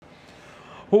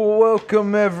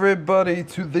Welcome everybody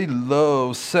to the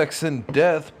Love, Sex, and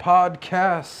Death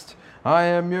podcast. I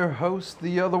am your host,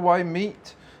 the other white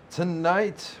meat.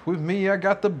 Tonight with me, I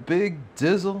got the big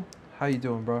Dizzle. How you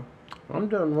doing, bro? I'm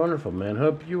doing wonderful, man.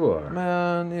 Hope you are.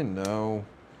 Man,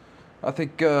 I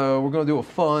think we're gonna do a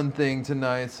fun thing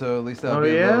tonight, so at least that'll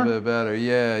be a yeah? little bit better.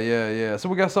 Yeah. So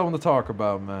we got something to talk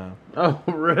about, man. Oh,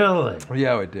 really?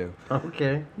 Yeah, we do.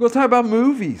 Okay. We're gonna talk about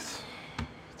movies.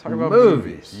 Talk about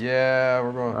movies. Yeah,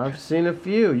 we're going. I've seen a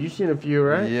few. You've seen a few,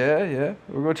 right? Yeah.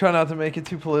 We're going to try not to make it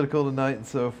too political tonight and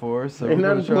so forth. So Ain't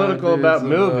nothing political about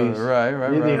movies. Right.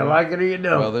 Either you like it or you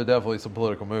don't. Well, there are definitely some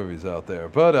political movies out there.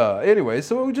 But anyway,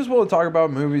 so we just want to talk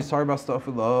about movies, talk about stuff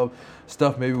we love,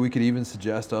 stuff maybe we could even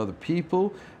suggest to other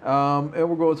people. And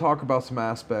we're going to talk about some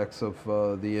aspects of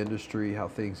the industry, how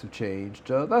things have changed,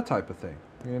 that type of thing.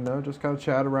 You know, just kind of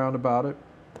chat around about it.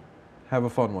 Have a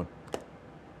fun one.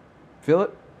 Feel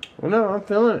it? Well, no, I'm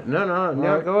feeling it. No,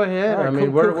 right. go ahead. Right, I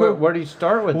mean, cool. where do you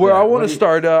start with Well, that? I want to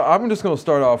start. I'm just going to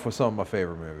start off with some of my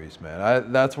favorite movies,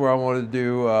 man. That's where I want to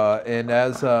do. And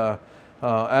as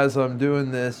I'm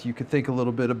doing this, you could think a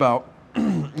little bit about.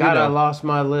 I lost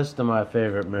my list of my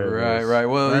favorite movies. Right.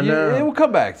 Well, it will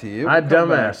come back to you. I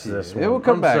dumbassed this one. It will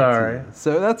come back sorry. to you.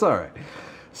 So that's all right.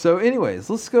 So, anyways,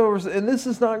 let's go over. And this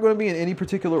is not going to be in any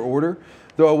particular order.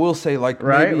 Though I will say, like,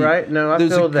 right. No, I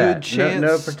there's feel a that. good chance,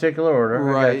 no particular order.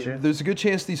 Right. I got you. There's a good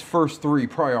chance these first three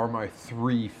probably are my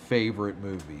three favorite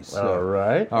movies. So, All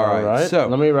right. So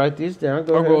let me write these down.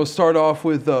 Go I'm ahead. going to start off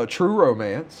with True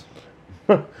Romance.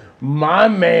 My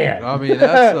man. I mean,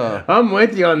 that's. I'm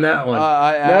with you on that one.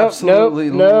 I absolutely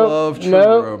love True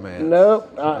Romance.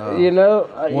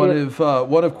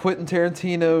 One of Quentin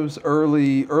Tarantino's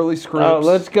early scripts. Oh,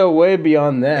 let's go way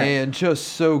beyond that. And just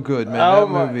so good, man. That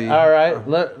movie. All right.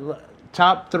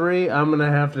 Top three, I'm going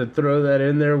to have to throw that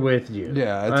in there with you.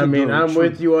 Yeah. I'm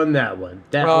with you on that one.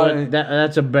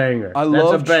 That's a banger. I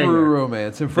love True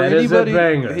Romance. And for anybody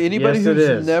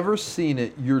who's never seen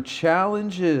it, your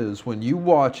challenge is, when you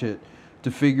watch it,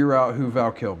 to figure out who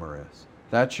Val Kilmer is.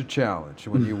 That's your challenge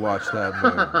when you watch that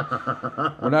movie.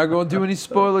 We're not going to do any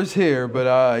spoilers here,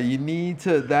 but you need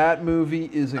to. That movie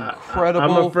is incredible.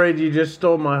 I'm afraid you just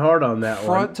stole my heart on that one.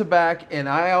 Front to back, and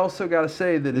I also got to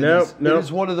say that it is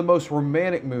one of the most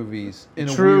romantic movies in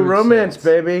a True weird Romance, sense.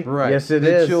 baby. Right. Yes, it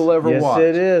is. That you'll ever watch. Yes,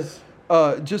 it is.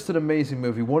 Just an amazing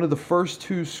movie. One of the first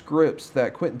two scripts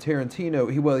that Quentin Tarantino,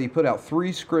 he put out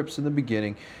three scripts in the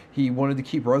beginning. He wanted to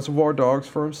keep Reservoir Dogs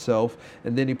for himself,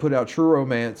 and then he put out True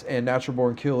Romance and Natural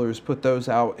Born Killers, put those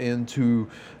out into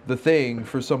the thing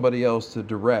for somebody else to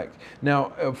direct. Now,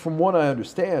 from what I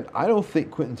understand, I don't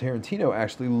think Quentin Tarantino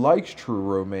actually likes True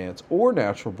Romance or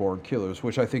Natural Born Killers,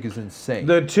 which I think is insane.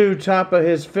 The two top of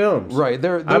his films. Right.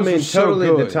 Those totally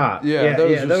so good. the top. Yeah,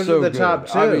 those are so the good. top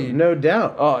two, I mean, no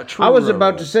doubt. True I was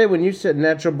about Romance. to say, when you said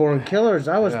Natural Born Killers,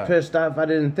 I was pissed off I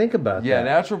didn't think about that. Yeah,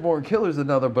 Natural Born Killers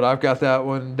another, but I've got that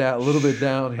one a little bit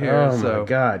down here. Oh my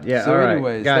God! Yeah. So, all right.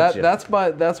 anyways, gotcha. that's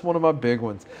one of my big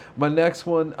ones. My next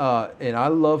one, and I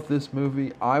love this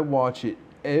movie. I watch it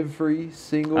every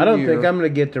single year. I don't think I'm going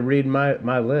to get to read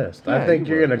my list. Yeah, I think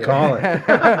you're going to call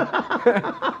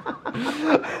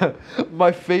it.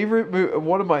 My favorite,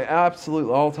 one of my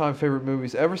absolute all-time favorite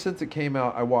movies, ever since it came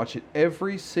out, I watch it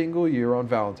every single year on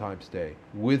Valentine's Day,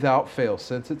 without fail,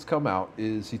 since it's come out,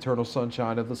 is Eternal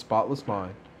Sunshine of the Spotless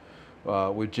Mind,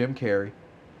 with Jim Carrey.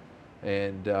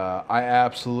 And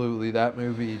that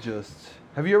movie just...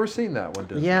 Have you ever seen that one,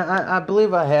 Disney? Yeah, I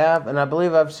believe I have, and I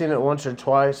believe I've seen it once or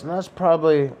twice, and that's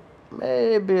probably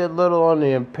maybe a little on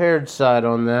the impaired side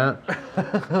on that.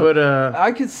 But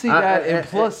I could see that, and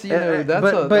plus,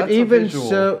 that's a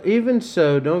visual. Even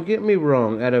so, don't get me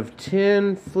wrong. Out of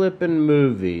 10 flippin'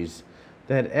 movies,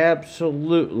 that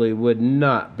absolutely would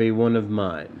not be one of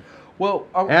mine. Well,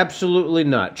 absolutely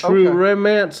not. True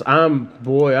Romance, I'm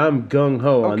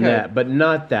gung-ho on that, but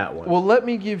not that one. Well, let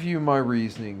me give you my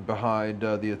reasoning behind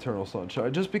The Eternal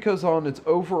Sunshine. Just because on its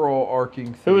overall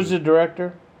arcing theme... Who was the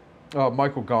director?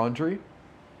 Michael Gondry.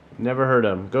 Never heard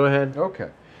of him. Go ahead.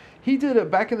 Okay. He did it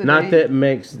back in the day. Not that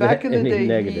makes back in the day,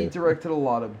 negative. He directed a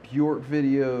lot of Bjork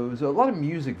videos, a lot of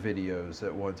music videos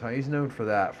at one time. He's known for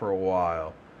that for a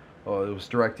while. It was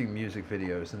directing music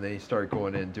videos, and then he started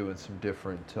going in and doing some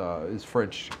different. He's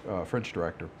French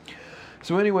director.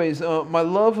 So, anyways, my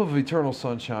love of Eternal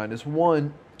Sunshine is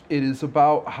one. It is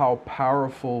about how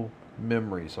powerful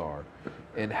memories are,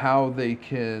 and how they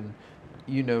can,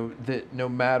 that no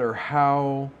matter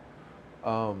how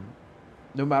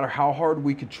hard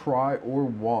we could try or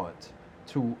want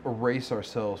to erase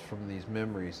ourselves from these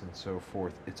memories and so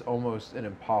forth, it's almost an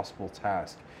impossible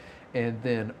task. And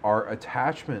then our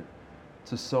attachment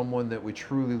to someone that we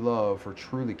truly love or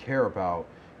truly care about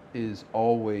is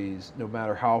always, no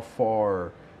matter how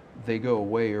far they go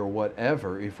away or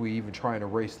whatever, if we even try and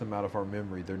erase them out of our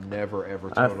memory, they're never ever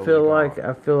totally gone.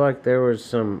 I feel like there was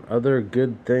some other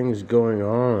good things going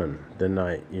on the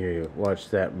night you watched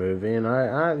that movie, and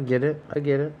I get it. I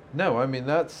get it. No, I mean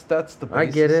that's the basis I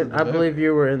get it. of the I movie. believe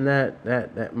you were in that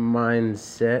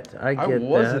mindset. I get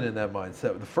wasn't that. in that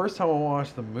mindset. The first time I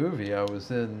watched the movie, I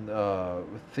was in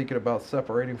thinking about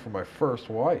separating from my first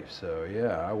wife. So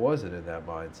yeah, I wasn't in that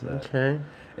mindset. Okay.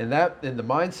 And the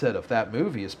mindset of that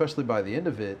movie, especially by the end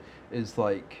of it, is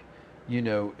like,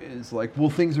 is like, well,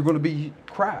 things are going to be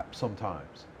crap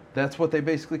sometimes. That's what they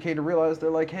basically came to realize. They're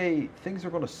like, hey, things are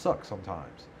going to suck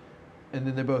sometimes. And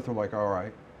then they both were like, all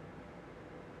right.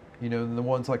 And the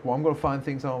one's like, well, I'm going to find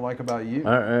things I don't like about you.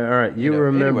 All right. You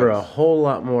remember a anyways. whole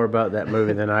lot more about that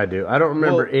movie than I do. I don't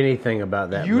remember anything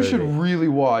about that movie. You should really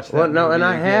watch that movie. Well, no, and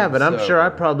I again, have, and I'm sure I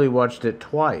sober. probably watched it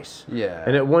twice. Yeah.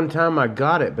 And at one time I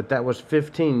got it, but that was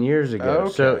 15 years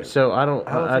ago. Okay. So I don't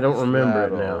think it's remember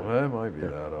that it now. old. That might be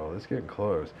that old. It's getting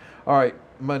close. All right,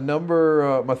 my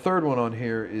third one on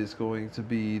here is going to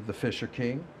be The Fisher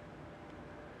King.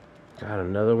 God,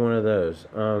 another one of those.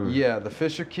 Yeah, The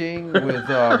Fisher King with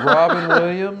Robin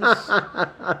Williams,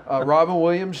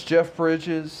 Jeff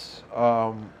Bridges.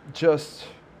 Just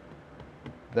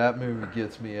that movie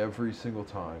gets me every single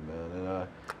time, man.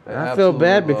 And I feel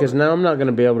bad absolutely because love now I'm not going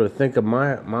to be able to think of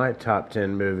my top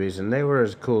 10 movies, and they were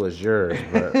as cool as yours.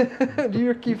 But it.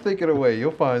 You keep thinking away, you'll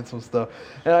find some stuff.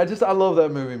 And I love that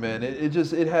movie, man.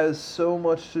 It has so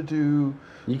much to do.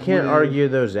 you can't with- argue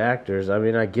those actors. I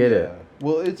mean, I get it.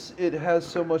 Well, it has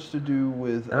so much to do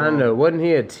with. I know. Wasn't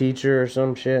he a teacher or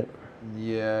some shit?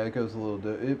 Yeah, it goes a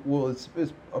little.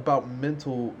 It's about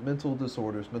mental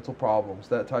disorders, mental problems.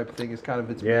 That type of thing is kind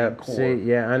of its main core.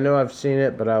 See, I know I've seen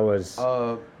it, but I was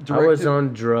Directed,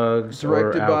 on drugs or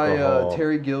directed by alcohol.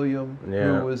 Terry Gilliam,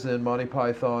 Yeah. who was in Monty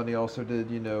Python. He also did,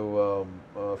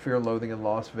 Fear and Loathing in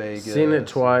Las Vegas. Seen it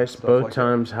twice, stuff both like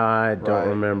times high. Don't Right.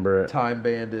 remember that. it. Time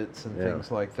Bandits and Yeah.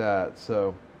 things like that.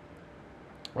 So,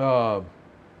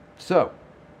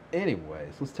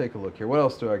 anyways, let's take a look here. What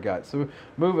else do I got? So,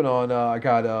 moving on, I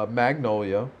got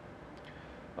Magnolia.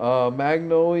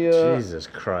 Magnolia. Jesus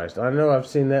Christ! I know I've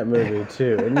seen that movie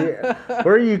too. And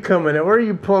where are you coming at? Where are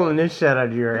you pulling this shit out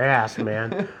of your ass,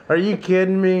 man? Are you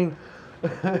kidding me?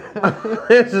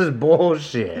 This is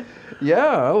bullshit. Yeah,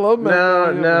 I love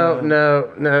Magnolia.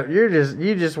 No.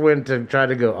 You just went to try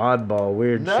to go oddball,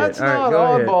 weird That's shit. All right, not go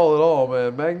ahead. oddball at all,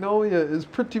 man. Magnolia is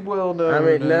pretty well known. I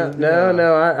mean,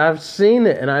 no. I've seen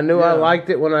it, and I knew I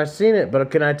liked it when I seen it. But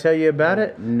can I tell you about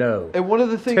it? No. And one of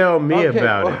the things. Tell me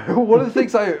about it. One of the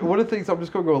things I'm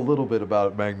just gonna go a little bit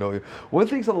about Magnolia. One of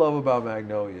the things I love about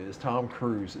Magnolia is Tom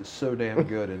Cruise is so damn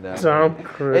good in that. Tom movie.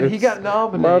 Cruise. And he got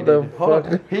nominated. Hold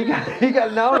on. He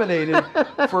got nominated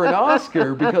for an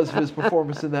Oscar because of his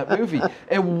performance in that movie.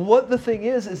 And what the thing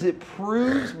is it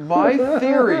proves my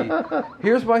theory.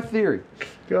 Here's my theory.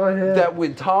 Go ahead. That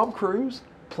when Tom Cruise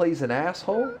plays an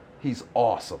asshole, he's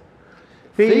awesome.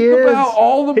 Think about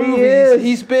all the movies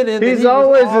he's been in. He's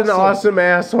always an awesome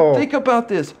asshole. Think about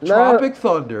this. No. Tropic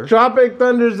Thunder. Tropic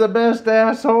Thunder's the best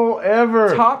asshole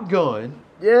ever. Top Gun.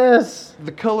 Yes.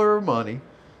 The Color of Money.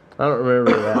 I don't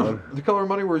remember that one. The Color of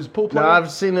Money where he's a pool No, player. I've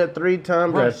seen it 3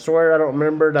 times. I Right. swear I don't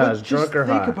remember it. I But was just drunk or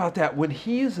high. think about that. When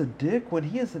he is a dick, when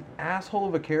he is an asshole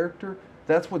of a character,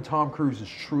 that's when Tom Cruise is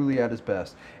truly at his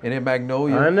best. And in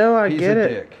Magnolia, I know, I he's get a it.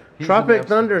 dick. He's Tropic an absolute-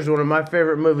 Thunder is one of my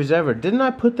favorite movies ever. Didn't I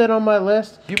put that on my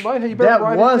list? You better That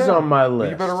write was it down. on my You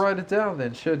list. better write it down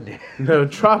then, shouldn't you? No,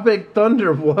 Tropic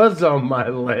Thunder was on my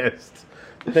list.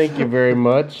 Thank you very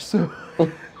much.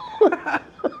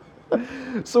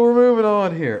 So we're moving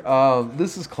on here.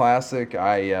 This is classic.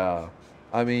 I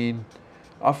mean,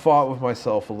 I fought with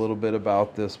myself a little bit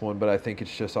about this one, but I think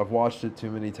it's just I've watched it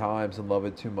too many times and love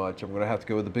it too much. I'm gonna have to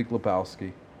go with The Big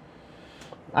Lebowski.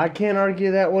 I can't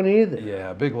argue that one either.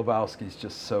 Yeah, Big Lebowski's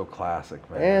just so classic,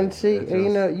 man. And see, It you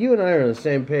just- know, you and I are on the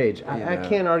same page. I Yeah.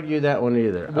 can't argue that one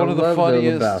either. one I of the love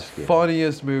Lebowski.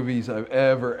 funniest movies I've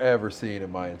ever seen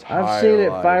in my entire life. I've seen it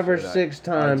 5 or and 6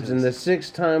 I times, and the just-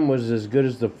 6th time was as good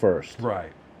as the first. right.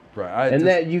 And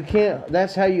that you can't.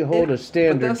 That's how you hold a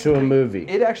standard to a movie.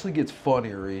 It actually gets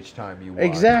funnier each time you watch.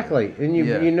 Exactly, and you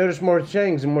Yeah. you notice more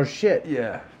things and more shit.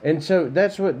 Yeah. And so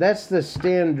that's the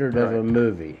standard of a Right.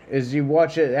 movie. Is you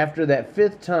watch it after that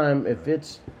 5th time, if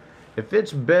it's If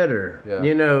it's better, Yeah.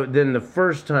 you know, than the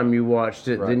first time you watched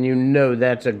it, Right. then you know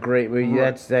that's a great movie.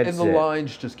 That's and the it.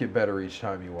 lines just get better each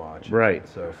time you watch it, Right. and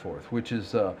so forth. Which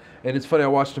is, and it's funny. I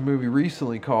watched a movie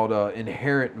recently called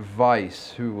Inherent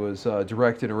Vice, who was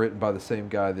directed and written by the same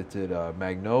guy that did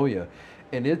Magnolia,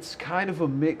 and it's kind of a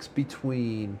mix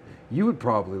between. You would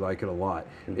probably like it a lot.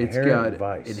 Inherent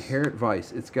Vice. Inherent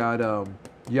Vice. It's got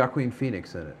Joaquin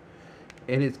Phoenix in it,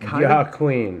 and it's kind of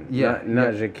Queen. Yeah,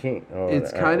 Not yeah. Joaquin. Or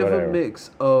it's kind of a whatever.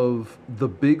 mix of The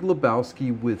Big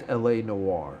Lebowski with L.A.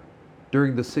 Noire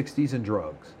during the '60s and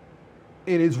drugs,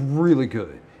 and it's really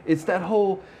good. It's that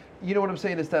whole, you know what I'm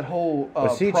saying? It's that whole.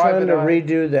 Was he Private trying to Eye-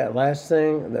 redo that last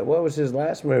thing? What was his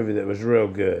last movie that was real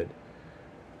good?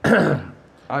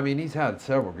 I mean, he's had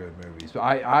several good movies.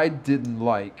 I didn't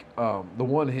like the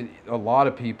one a lot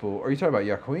of people. Are you talking about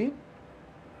Joaquin?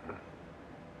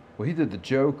 Well, he did the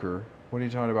Joker. What are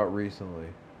you talking about recently?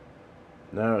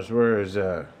 No, it's where is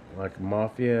like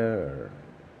Mafia or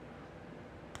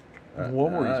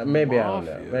One where he's maybe I don't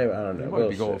know. mafia. Maybe I don't know. He might We'll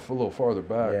be going see. a little farther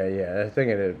back. Yeah. I think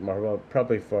it is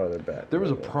probably farther back. There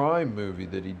was a But, Prime movie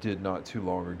that he did not too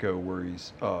long ago where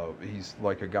he's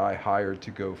like a guy hired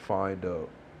to go find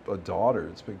a daughter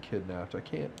that's been kidnapped.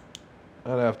 I'd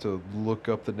have to look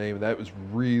up the name of that. It was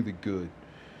really good.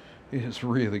 It's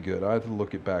really good. I have to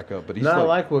look it back up. But he's No, I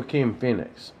like Joaquin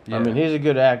Phoenix. Yeah. I mean, he's a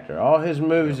good actor. All his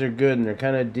movies are good and they're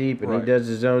kind of deep, and Right. he does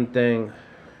his own thing.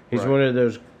 He's Right. one of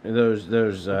those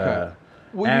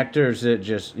Well, actors that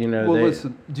just Well,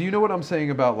 listen. Do you know what I'm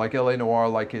saying about like L.A. Noire?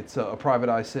 Like it's a private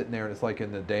eye sitting there, and it's like,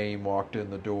 and the dame walked in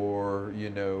the door, you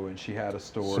know, and she had a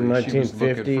story. Some she was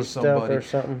looking 1950s for stuff somebody. or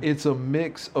something? It's a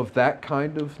mix of that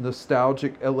kind of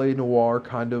nostalgic L.A. Noire,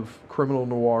 kind of criminal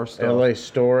noir stuff, L.A.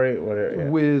 Story, whatever. Yeah.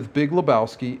 with Big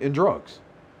Lebowski and drugs.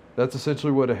 That's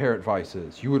essentially what Inherent Vice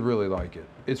is. You would really like it.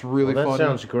 It's really Well, that funny.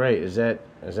 sounds great. Is that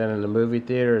in the movie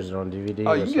theater? Or is it on DVD?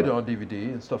 Oh, you What's can get it that? on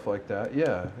DVD and stuff like that.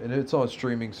 Yeah, and it's on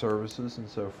streaming services and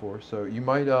so forth. So you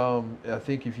might, I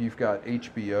think if you've got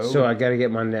HBO, So I got to get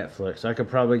my Netflix. I could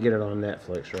probably get it on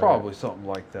Netflix, right? probably something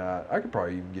like that. I could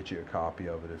probably even get you a copy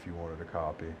of it if you wanted a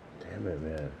copy. Damn it,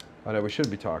 man. I know we shouldn't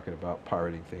be talking about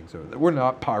pirating things over there. We're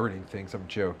not pirating things. I'm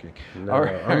joking. No, All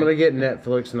right. I'm gonna get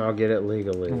Netflix and I'll get it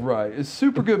legally. Right, it's a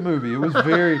super good movie. It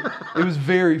was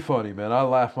very funny, man. I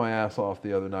laughed my ass off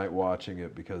the other night watching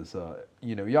it because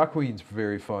you know, Joaquin's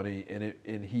very funny,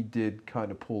 and he did kind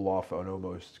of pull off an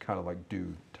almost kind of like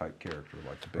dude type character,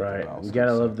 like the Big Right. Lebowski. You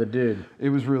gotta So love the dude. it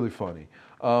was really funny.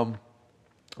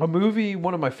 A movie,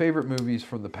 one of my favorite movies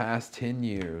from the past 10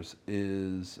 years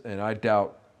is, and I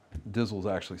doubt Dizzle's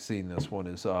actually seen this one,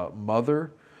 is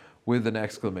Mother with an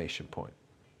exclamation point.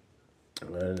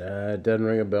 And, it doesn't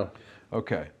ring a bell.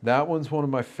 Okay, that one's one of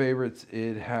my favorites.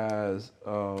 It has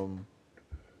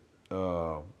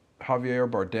Javier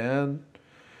Bardem.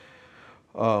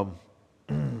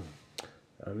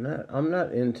 I'm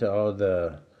not into all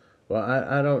the. Well,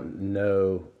 I don't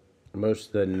know most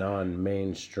of the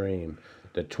non-mainstream,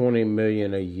 the 20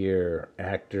 million a year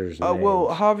actors. Well,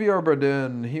 names. Javier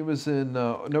Bardem, he was in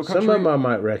No Country. Some of them I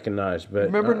might recognize, but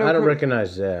Remember No I don't Coun-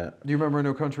 recognize that. Do you remember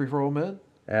No Country for Old Men?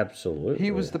 Absolutely.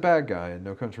 He was the bad guy in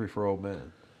No Country for Old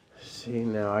Men. See,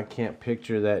 now I can't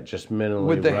picture that just mentally.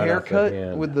 With the right off the haircut,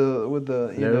 hand. with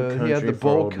the you No know, he had Country the for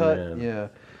bowl Old cut. Men. Yeah.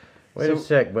 Wait So- a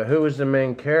sec, but who was the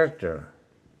main character?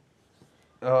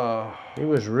 He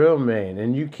was real main,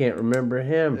 and you can't remember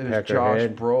him, It was Josh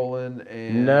Peckerhead. Brolin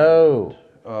and No,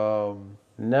 um,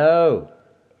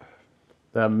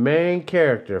 the main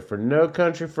character for No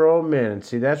Country for Old Men. And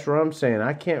see, that's what I'm saying.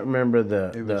 I can't remember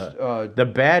it was the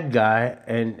bad guy,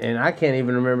 and I can't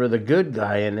even remember the good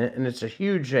guy in it. And it's a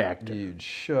huge actor. you'd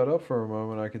shut up for a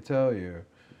moment. I could tell you.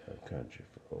 No Country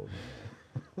for Old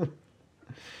Men.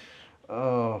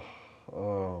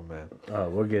 Oh man. Oh,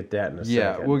 we'll get that in a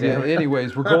Yeah, second. we'll get. Damn it.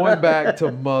 Anyways, we're going back to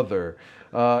Mother,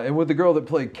 and with the girl that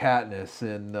played Katniss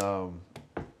in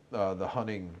the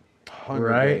Hunger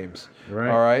Right, Games. right.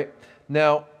 All right.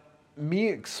 Now, me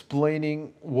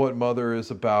explaining what Mother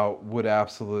is about would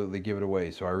absolutely give it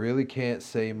away. So I really can't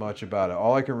say much about it.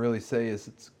 All I can really say is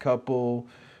it's a couple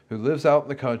who lives out in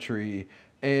the country,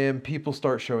 and people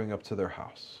start showing up to their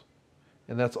house,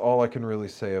 and that's all I can really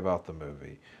say about the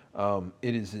movie.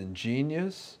 It is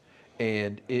ingenious,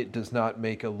 and it does not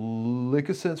make a lick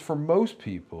of sense for most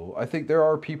people. I think there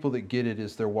are people that get it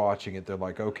as they're watching it. They're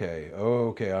like, okay,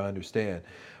 I understand.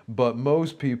 But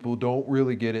most people don't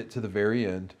really get it to the very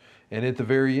end. And at the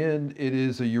very end, it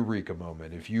is a eureka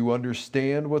moment. If you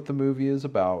understand what the movie is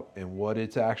about and what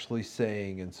it's actually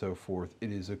saying and so forth, it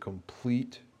is a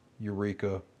complete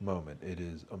eureka moment. It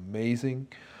is amazing.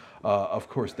 Of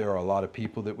course, there are a lot of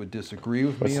people that would disagree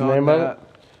with What's me the on name of that.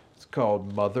 it? It's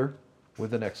called Mother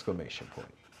with an exclamation point.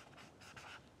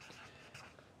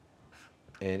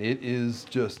 And it is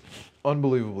just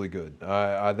unbelievably good.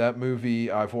 That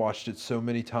movie, I've watched it so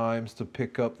many times to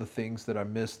pick up the things that I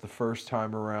missed the first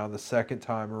time around, the second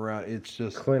time around. It's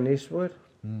just... Clint Eastwood?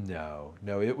 No,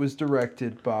 it was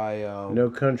directed by...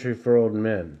 No Country for Old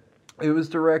Men. It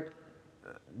was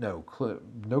No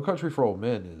Country for Old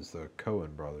Men is the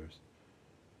Coen brothers.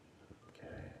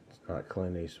 Okay, it's not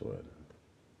Clint Eastwood.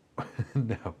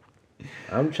 No.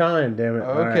 I'm trying, damn it. Okay.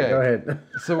 All right, go ahead.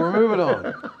 So we're moving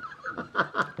on.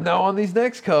 Now, on these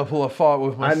next couple, I fought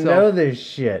with myself. I know this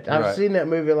shit. I've Right. seen that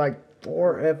movie like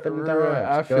 4 effing times. Right,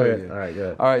 I Go feel ahead. you. All right,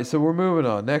 good. All right, so we're moving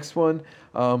on. Next one,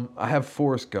 I have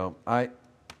Forrest Gump. I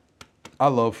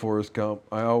love Forrest Gump.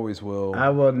 I always will. I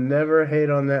will never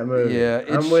hate on that movie. Yeah,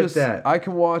 it's I'm with just, that. I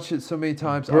can watch it so many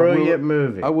times. Brilliant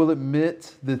movie. I will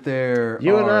admit that there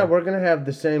You are... and I, we're going to have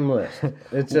the same list.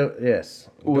 It's yes.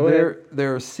 Well, Go ahead.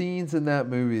 there are scenes in that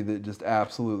movie that just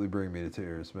absolutely bring me to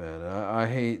tears, man. I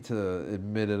hate to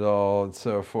admit it all and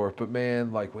so forth, but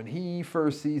man, like when he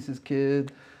first sees his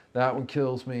kid, that one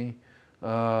kills me.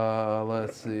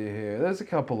 Let's see here. There's a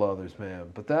couple others, man,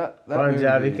 but that Finds movie,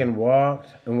 out he can walk,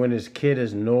 and when his kid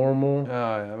is normal.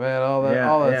 Oh yeah, man, all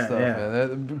that stuff,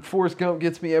 man. That, Forrest Gump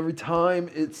gets me every time.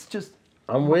 It's just...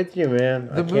 I'm with you, man.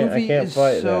 The movie is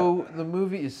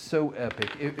so epic.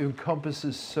 It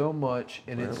encompasses so much,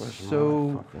 and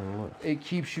it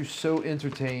keeps you so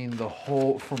entertained the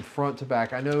whole from front to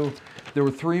back. I know there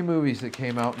were 3 movies that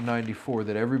came out in '94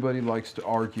 that everybody likes to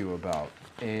argue about,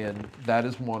 and that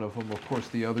is one of them. Of course,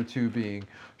 the other 2 being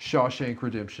Shawshank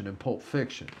Redemption and Pulp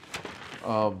Fiction.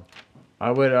 I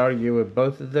would argue with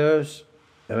both of those,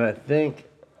 and I think.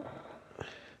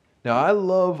 Now I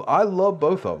love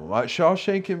both of them.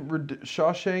 Shawshank's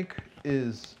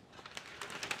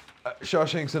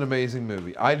an amazing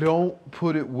movie. I don't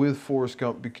put it with Forrest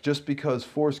Gump just because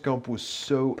Forrest Gump was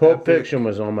so Pulp epic. Fiction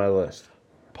was on my list.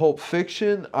 Pulp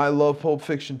Fiction, I love Pulp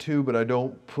Fiction too, but I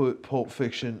don't put Pulp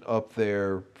Fiction up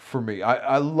there for me.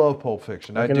 I love Pulp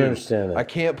Fiction. I can understand that. I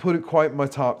can't put it quite in my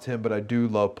top 10, but I do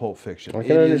love Pulp Fiction. I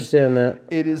can understand that.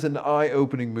 It is an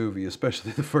eye-opening movie,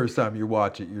 especially the first time you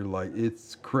watch it. You're like,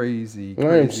 it's crazy.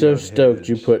 I am so stoked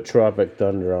you put Tropic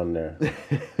Thunder on there.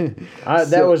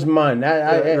 That was mine.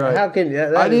 Right. How can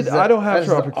I don't have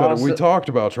Tropic Thunder. Awesome. We talked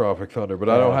about Tropic Thunder, but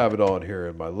I don't have it on here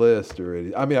in my list or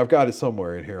anything. I mean, I've got it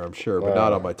somewhere in here, I'm sure, but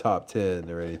not on my top 10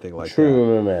 or anything like that.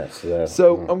 True romance, though.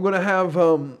 So I'm going to have,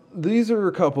 these are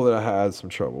a couple that I had some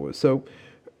trouble with. So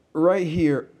right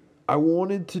here, I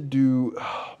wanted to do,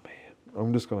 oh man,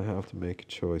 I'm just going to have to make a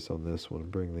choice on this one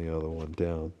and bring the other one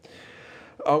down.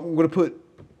 I'm going to put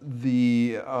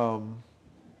the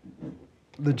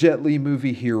Jet Li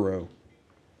movie Hero.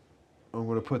 I'm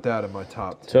going to put that in my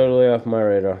top 10. Totally off my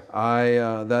radar.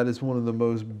 That is one of the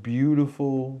most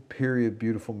beautiful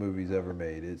movies ever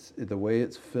made. It's the way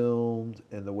it's filmed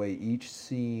and the way each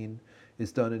scene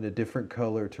is done in a different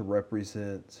color to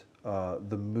represent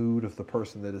the mood of the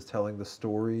person that is telling the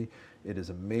story. It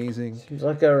is amazing. Seems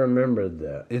like I remembered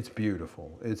that. It's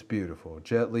beautiful. It's beautiful.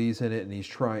 Jet Li's in it, and he's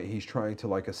trying to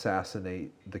like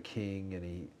assassinate the king, and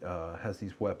he has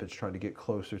these weapons trying to get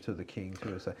closer to the king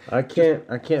to assassinate.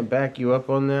 I can't back you up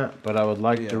on that, but I would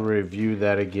like to review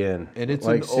that again. And it's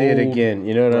like see it again.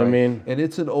 You know what I mean? And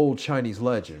it's an old Chinese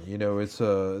legend. You know, there's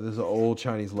an old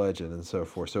Chinese legend and so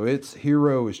forth. So its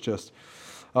Hero is just.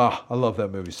 I love that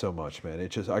movie so much, man.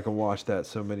 I can watch that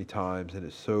so many times, and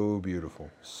it's so beautiful.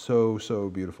 So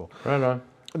beautiful. Right on.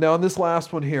 Now, on this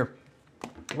last one here,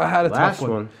 I had a Last tough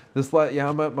one.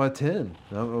 I'm at my 10.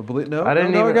 I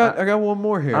got one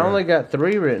more here. I only got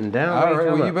 3 written down. All right,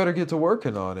 well, you better get to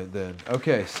working on it then.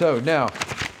 Okay, so now,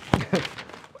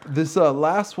 this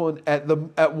last one,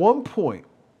 at one point,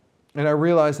 and I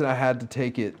realized that I had to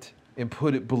take it and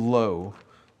put it below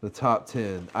the top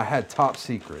 10, I had Top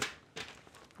Secret.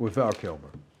 With Val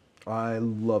Kilmer. I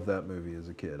love that movie as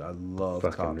a kid. I love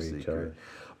Top Secret.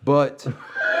 But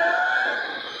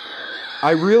I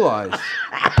realized...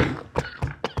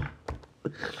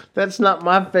 That's not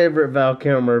my favorite Val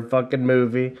Kilmer fucking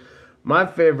movie. My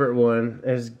favorite one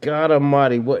is, God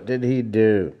Almighty, what did he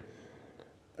do?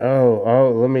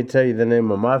 Oh, let me tell you the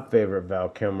name of my favorite Val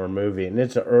Kilmer movie. And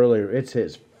it's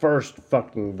his first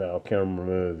fucking Val Kilmer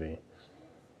movie.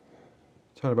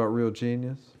 Talking about Real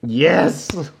Genius?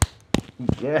 Yes.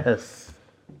 Yes.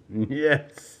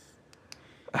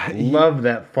 Love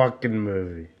that fucking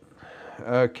movie.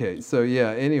 Okay, so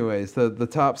yeah, anyways, the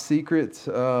Top Secret,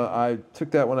 I took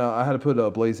that one out. I had to put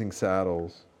Blazing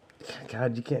Saddles.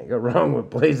 God, you can't go wrong with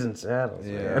Blazing Saddles.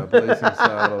 Yeah, man. Blazing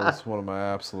Saddles, one of my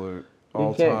absolute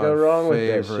all-time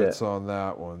favorites on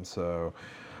that one. So,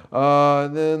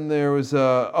 And then there was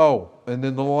and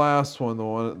then the last one,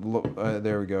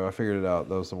 there we go. I figured it out.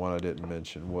 That was the one I didn't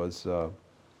mention. Was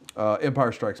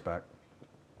Empire Strikes Back.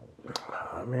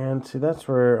 Oh, man, see, that's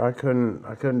where I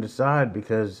couldn't decide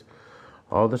because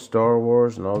all the Star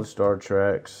Wars and all the Star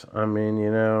Treks. I mean,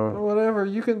 you know, Whatever,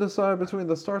 you can decide between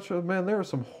the Star Trek. Man, there are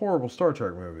some horrible Star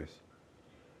Trek movies.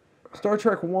 Star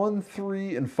Trek 1,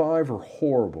 3, and 5 are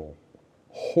horrible.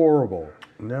 Horrible.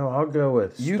 no, I'll go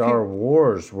with Star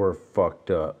Wars were fucked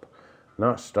up,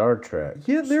 not Star Trek.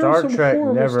 Yeah, there Star are some Trek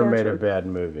horrible never Star made a Trek. bad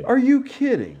movie. Are you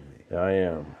kidding me? I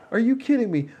am. Are you kidding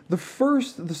me? The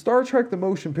Star Trek the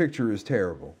motion picture is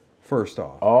terrible. First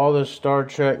off, All the Star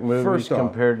Trek movies First off,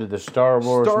 compared to the Star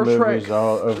Wars Star movies Trek,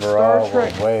 all overall Star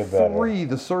Trek were way better. 3,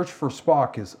 The Search for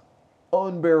Spock is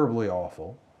unbearably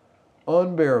awful.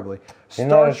 Unbearably. You're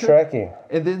not a Trek, Trekkie.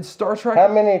 and then Star Trek. How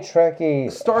many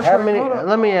Trekkie? Star how Trek. many? hold on,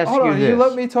 Let me ask hold you on, this. You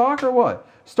let me talk or what?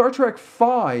 Star Trek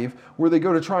 5, where they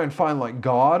go to try and find like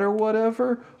God or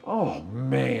whatever. Oh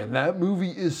man, that movie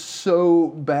is so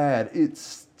bad. It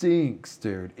stinks,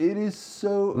 dude. It is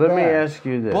so Let bad. me ask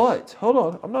you this. But hold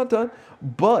on, I'm not done.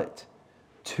 But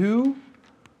 2,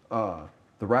 The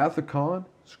Wrath of Khan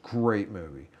is a great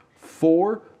movie.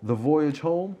 4, The Voyage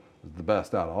Home is the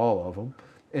best out of all of them.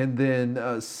 And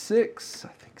then 6, I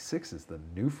think 6 is The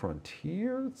New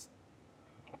Frontier.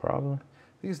 Probably.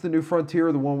 I think it's The New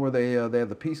Frontier, the one where they have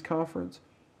the peace conference.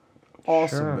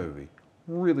 Awesome Sure. movie.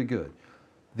 Really good.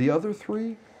 The other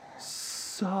 3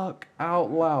 suck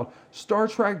out loud. Star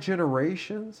Trek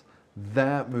Generations,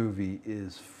 that movie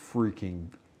is freaking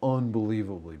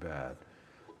unbelievably bad.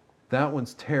 That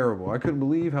one's terrible. I couldn't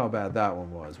believe how bad that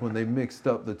one was when they mixed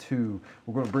up the two.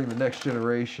 We're going to bring the next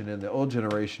generation and the old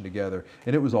generation together,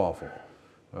 and it was awful.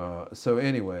 So,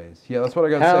 anyways, yeah, that's what I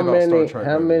got to say about Star Trek.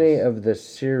 How movies. many of the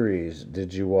series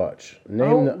did you watch?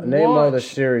 Name don't all the watch-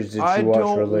 series that you I watch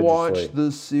don't religiously. watch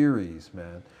the series,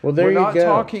 man. Well, there we're you not go.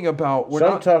 talking about. We're So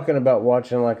I'm not. talking about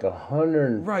watching like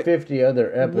 150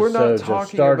 other We're not episodes of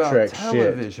talking Star about Trek shit.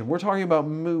 television. We're talking about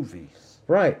movies.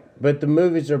 Right, but the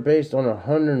movies are based on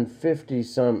 150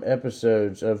 some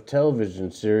episodes of television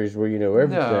series where you know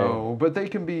everything. No, but they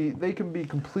can be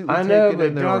completely. I know, taken but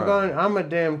in their own. doggone, I'm a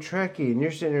damn Trekkie, and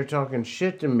you're sitting here talking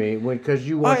shit to me because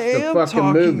you watch I the am fucking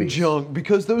talking movies. junk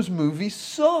because those movies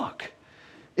suck.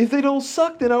 If they don't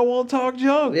suck, then I won't talk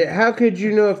junk. Yeah, how could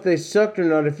you know if they sucked or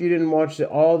not if you didn't watch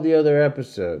all the other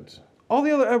episodes? All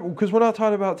the other, because we're not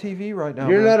talking about TV right now.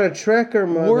 You're man. not a Trekker,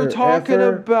 mother. We're talking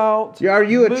effer. about. Are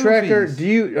you a movies. Trekker? Do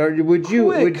you? Or would you?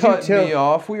 Quit Would you cutting tell? me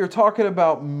off? We are talking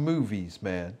about movies,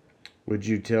 man. Would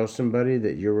you tell somebody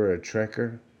that you were a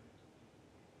Trekker?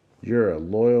 You're a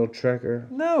loyal Trekker.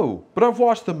 No, but I've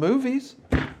watched the movies.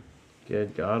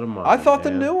 Good God Almighty! I thought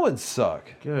man. the new ones suck.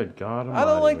 Good God Almighty! I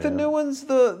don't like the man. new ones,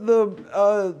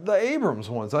 the Abrams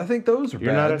ones. I think those are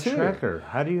You're bad not a too. Trekker.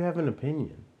 How do you have an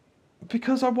opinion?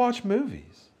 Because I watch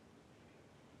movies.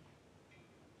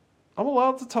 I'm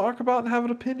allowed to talk about and have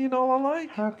an opinion all I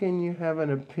like. How can you have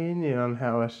an opinion on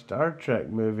how a Star Trek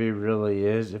movie really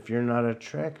is if you're not a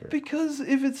Trekker? Because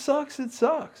if it sucks, it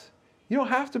sucks. You don't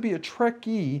have to be a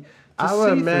Trekkie to I would see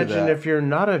through imagine that. if you're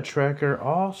not a Trekker,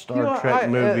 all Star You know, Trek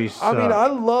movies suck. I mean, I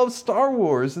love Star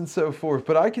Wars and so forth,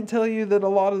 but I can tell you that a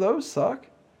lot of those suck.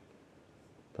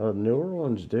 The newer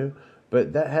ones do,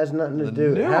 but that has nothing to The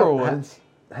do. newer ones.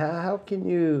 How can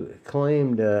you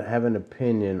claim to have an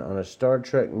opinion on a Star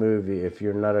Trek movie if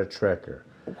you're not a Trekker?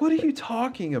 What are you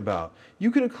talking about?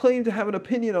 You can claim to have an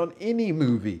opinion on any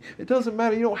movie. It doesn't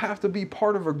matter. You don't have to be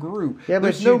part of a group. Yeah,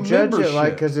 There's but you no judge membership. it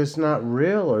like because it's not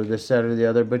real or this, that, or the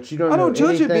other. But you don't. I don't know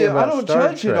judge it. anything I about don't Star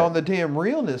judge it Trek. on the damn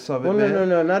realness of it, Well, man.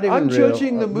 no, not even I'm real.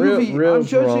 judging the Real- movie. I'm real's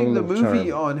judging the wrong movie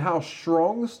term. on how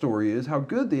strong the story is, how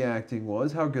good the acting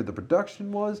was, how good the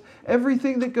production was,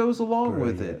 everything that goes along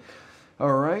with it. Brilliant.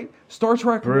 All right, Star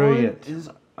Trek Brilliant. 1 is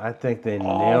I think they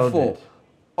nailed awful. it.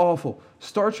 Awful.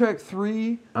 Star Trek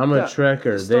 3. I'm a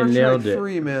Trekker. Star They nailed Trek it.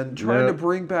 3, man. Trying Nope. to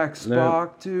bring back Spock,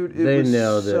 Nope. dude. It They was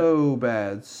nailed it. so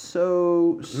bad.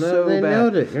 So they bad.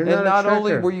 nailed it. You're and not a not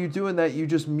only Trekker. were you doing that, you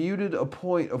just muted a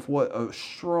point of what a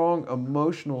strong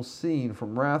emotional scene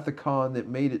from Wrath of Khan that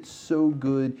made it so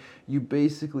good. You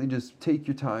basically just take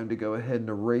your time to go ahead and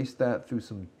erase that through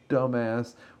some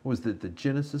dumbass. Was that the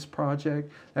Genesis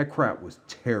Project? That crap was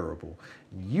terrible.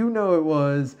 You know it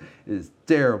was. It's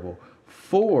terrible.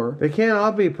 4. They can't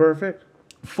all be perfect.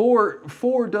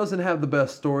 Four doesn't have the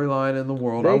best storyline in the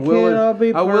world. They can't all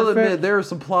be I will perfect. admit there are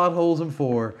some plot holes in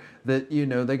 4 that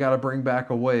they got to bring back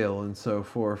a whale and so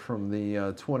forth from the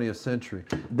 20th century.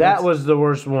 That was the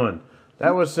worst one.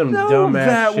 That was some No, dumbass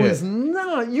that shit. was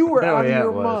not. You were Hell out of yeah,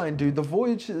 your it was. mind, dude. The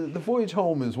voyage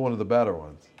home is one of the better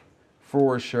ones,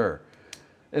 for sure.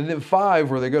 And then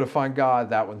 5, where they go to find God,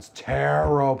 that one's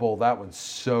terrible. That one's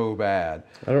so bad.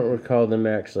 I don't recall them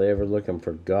actually ever looking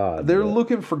for God. They're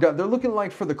looking for God. They're looking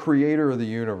like for the creator of the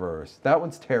universe. That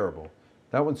one's terrible.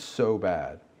 That one's so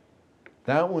bad.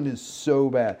 That one is so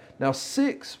bad. Now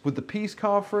 6 with the peace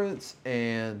conference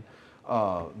and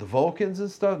the Vulcans and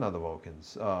stuff. Not the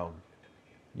Vulcans.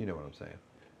 You know what I'm saying.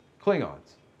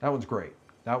 Klingons. That one's great.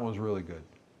 That one's really good.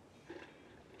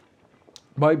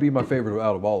 Might be my favorite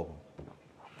out of all of them.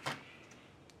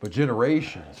 But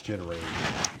Generations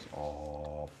is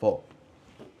awful.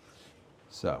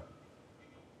 So,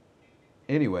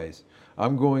 anyways,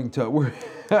 I'm going to we're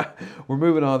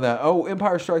moving on that. Oh,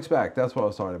 Empire Strikes Back. That's what I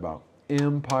was talking about.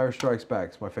 Empire Strikes Back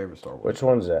is my favorite Star Wars. Which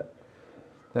one's that?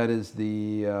 That is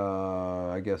the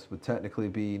I guess would technically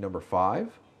be number 5.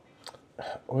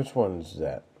 Which one's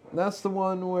that? That's the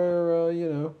one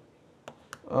where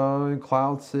in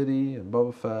Cloud City and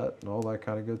Boba Fett and all that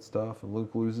kind of good stuff. And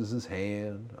Luke loses his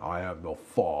hand. I have no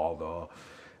father.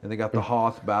 And they got the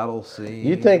Hoth battle scene.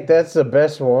 You think that's the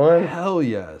best one? Hell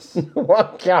yes.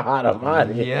 Well, God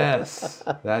almighty. Yes.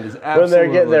 That is absolutely. When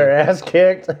they're getting their ass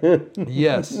kicked?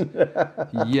 Yes.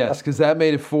 Yes, because that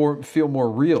made it feel more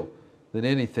real than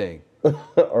anything.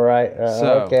 Right.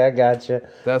 So, okay, I got you.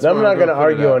 That's I'm where not I'm going to gonna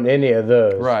put it argue at. on any of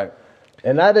those. Right.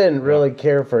 And I didn't really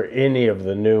care for any of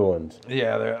the new ones.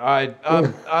 Yeah,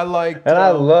 I like. And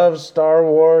I love Star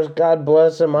Wars. God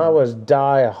bless them. I was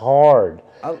die hard.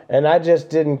 And I just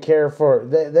didn't care for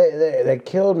they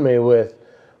killed me with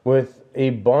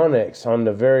Ebonics on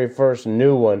the very first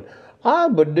new one. I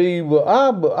believe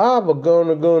I'm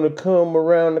gonna come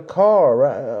around the car.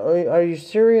 Right? Are you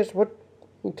serious? What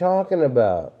are you talking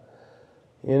about?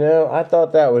 You know, I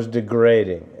thought that was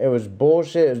degrading. It was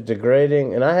bullshit. It was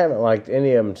degrading, and I haven't liked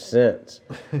any of them since.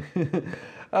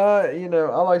 I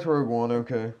liked Rogue One.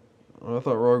 Okay, I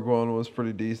thought Rogue One was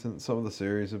pretty decent. Some of the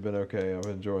series have been okay. I've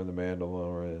enjoyed The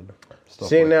Mandalorian. Stuff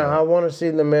See, like now that. I want to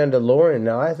see The Mandalorian.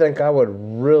 Now I think I would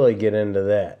really get into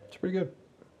that. It's pretty good.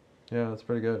 Yeah, it's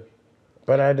pretty good.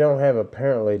 But I don't have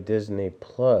apparently Disney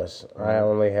Plus. I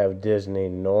only have Disney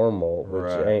Normal,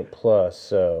 which Right. ain't Plus.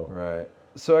 So Right.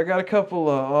 So I got a couple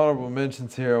honorable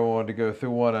mentions here I wanted to go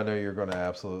through. One I know you're going to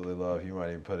absolutely love. You might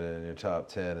even put it in your top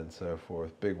 10 and so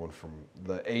forth. Big one from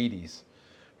the 80s.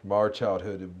 From our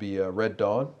childhood, it'd be Red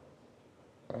Dawn.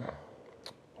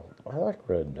 I like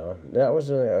Red Dawn. That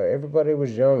was everybody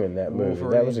was young in that movie.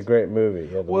 That was a Wolverines. great movie.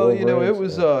 Yeah, the Well, it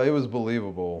Wolverines, was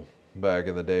believable back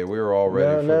in the day. We were all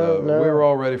ready No. we were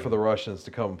all ready for the Russians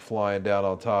to come flying down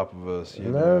on top of us. You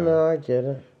know? No, I get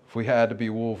it. If we had to be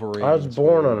Wolverines. I was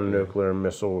born we on a would be. nuclear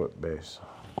missile base.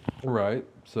 Right.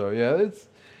 So yeah, it's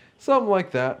something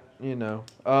like that, And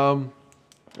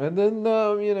then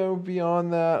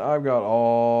beyond that, I've got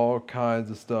all kinds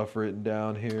of stuff written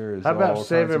down here. How about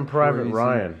Saving Private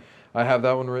Ryan? I have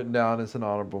that one written down as an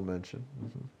honorable mention.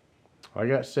 I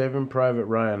got Saving Private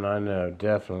Ryan. I know,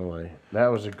 definitely. That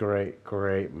was a great,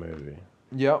 great movie.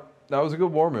 Yep, that was a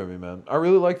good war movie, man. I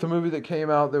really liked the movie that came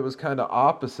out that was kind of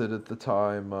opposite at the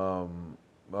time.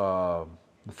 The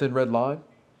Thin Red Line.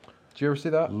 Did you ever see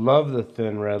that? Love the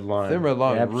Thin Red Line. Thin Red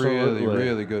Line, Absolutely. really,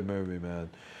 really good movie, man.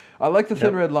 I like the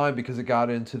Thin Red Line because it got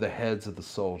into the heads of the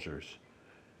soldiers.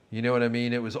 You know what I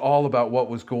mean? It was all about what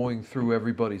was going through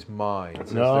everybody's minds.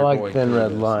 as No, I they're like going Thin through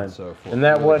Red this Line. And, so forth. And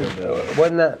that Really wasn't, good movie.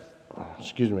 wasn't that,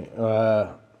 excuse me,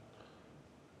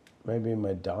 maybe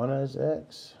Madonna's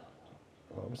ex?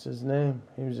 What was his name?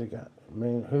 He was a guy. I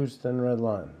mean, who's Thin Red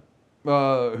Line?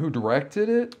 Who directed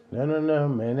it? No,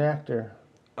 main actor.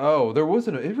 Oh, there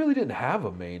wasn't. It really didn't have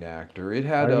a main actor. It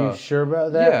had. Are you sure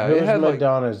about that? Yeah, Who it was had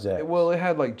Madonna's ex? Well, it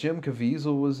had like Jim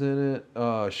Caviezel was in it.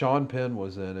 Sean Penn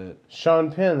was in it. Sean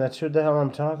Penn. That's who the hell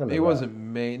I'm talking about. He wasn't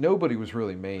main. Nobody was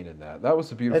really main in that. That was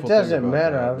the beautiful It thing. doesn't about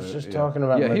matter. that. I was just Yeah. talking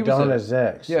about Yeah, he was in it. Madonna's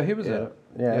ex. Yeah, he was in it.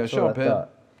 Yeah, that's Sean what I Penn. thought.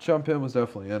 Sean Penn was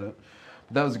definitely in it.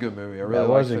 That was a good movie. I really That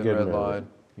liked was a Thin good Red movie. Line.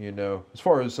 As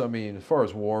far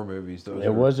as war movies,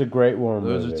 It was a great war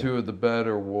movie. those are two of the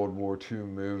better World War II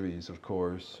movies, of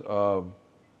course.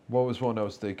 What was one I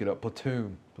was thinking of?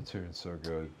 Platoon. Platoon's so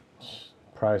good.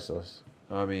 Priceless.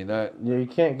 I mean that. Yeah, you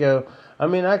can't go. I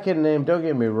mean, I could name. Don't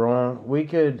get me wrong. We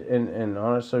could, and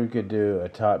honestly, we could do a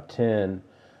top 10,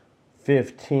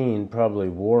 15 probably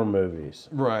war movies.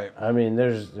 Right. I mean,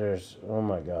 there's. Oh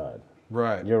my God.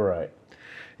 Right. You're right.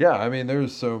 Yeah. I mean,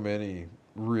 there's so many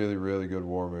really, really good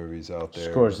war movies out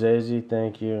there. Scorsese,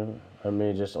 thank you. I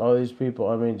mean, just all these people.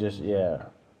 I mean, just yeah.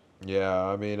 Yeah.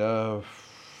 I mean, I've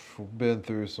been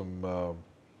through some.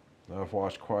 I've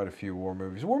watched quite a few war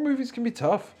movies. War movies can be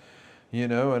tough,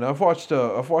 and I've watched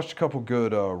a couple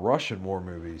good Russian war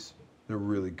movies They're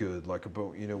really good. Like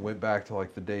about went back to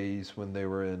like the days when they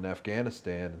were in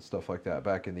Afghanistan and stuff like that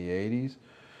back in the 80s.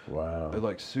 Wow. They're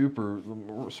like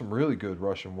some really good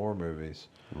Russian war movies.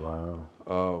 Wow.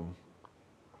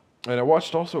 And I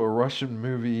watched also a Russian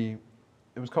movie.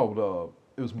 It was called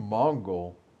it was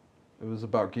Mongol. It was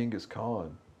about Genghis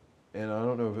Khan. And I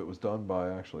don't know if it was done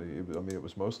by actually. It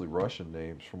was mostly Russian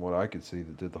names from what I could see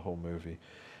that did the whole movie.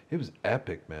 It was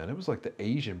epic, man. It was like the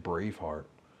Asian Braveheart.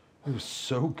 It was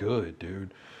so good,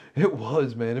 dude. It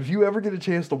was, man. If you ever get a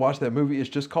chance to watch that movie, it's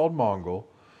just called Mongol,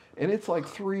 and it's like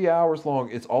 3 hours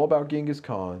long. It's all about Genghis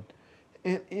Khan,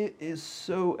 and it is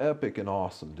so epic and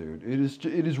awesome, dude. It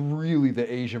is really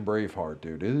the Asian Braveheart,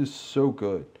 dude. It is so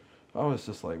good. I was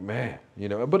just like, man,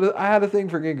 But I had a thing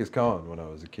for Genghis Khan when I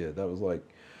was a kid. That was like.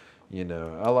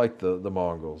 I like the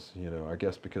Mongols, I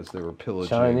guess because they were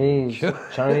pillaging.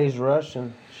 Chinese,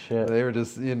 Russian, shit. They were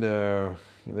just, they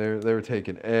were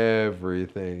taking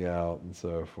everything out and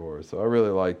so forth. So I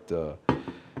really liked that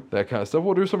kind of stuff.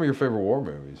 What are some of your favorite war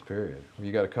movies, period?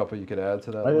 You got a couple you could add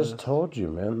to that I list? just told you,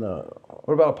 man.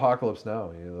 What about Apocalypse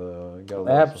Now? You got a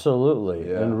list? Absolutely.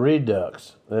 Yeah. And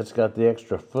Redux. That's got the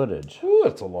extra footage. Ooh,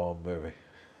 that's a long movie.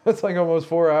 That's like almost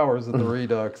 4 hours in the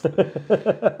Redux.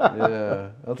 Yeah,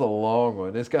 that's a long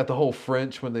one. It's got the whole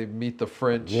French when they meet the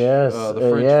French, Yes, the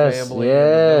French family in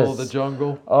the middle of the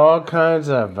jungle. All kinds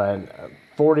of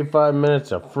 45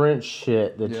 minutes of French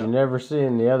shit that Yeah. you never see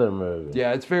in the other movie.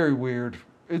 Yeah, it's very weird.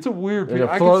 It's a weird. They're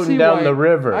I can floating see down why- the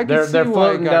river. I can They're see why it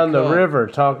floating got down the cut. river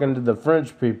talking to the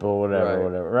French people,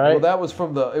 whatever, right? Well, that was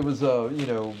from it was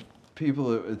people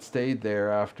that had stayed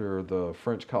there after the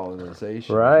French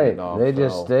colonization. Right. Vietnam They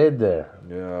just fell. stayed there.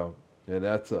 Yeah, and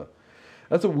that's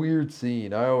a weird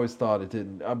scene. I always thought it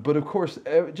didn't, but of course,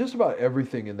 just about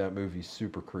everything in that movie is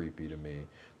super creepy to me.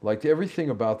 Like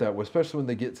everything about that, especially when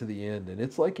they get to the end, and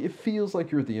it's like it feels like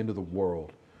you're at the end of the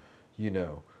world,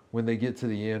 when they get to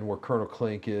the end where Colonel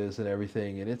Klink is and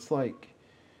everything, and it's like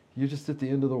you're just at the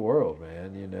end of the world,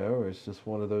 man. It's just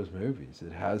one of those movies.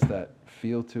 It has that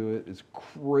feel to it. It's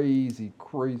crazy,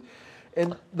 crazy.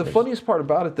 And the funniest part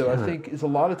about it, though, I think, is a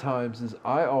lot of times is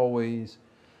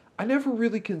I never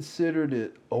really considered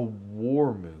it a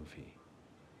war movie,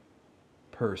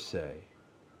 per se.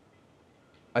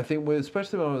 I think,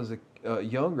 especially when I was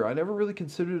younger, I never really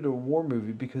considered it a war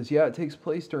movie because, yeah, it takes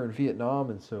place during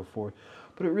Vietnam and so forth,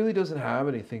 but it really doesn't have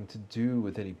anything to do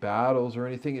with any battles or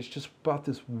anything. It's just about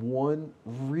this one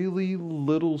really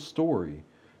little story.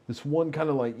 This one kind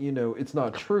of like, it's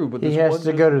not true, but this He has one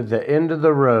to go to the end of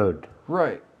the road.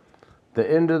 Right. The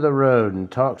end of the road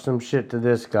and talk some shit to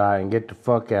this guy and get the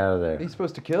fuck out of there. He's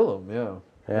supposed to kill him, yeah.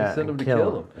 Yeah, They send him to kill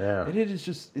kill him, him. yeah. And it's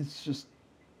just,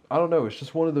 I don't know, it's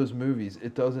just one of those movies.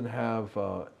 It doesn't have,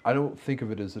 I don't think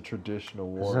of it as a traditional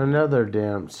war.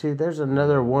 There's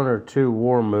another one or two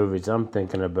war movies I'm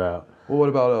thinking about. Well, what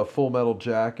about a Full Metal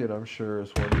Jacket? I'm sure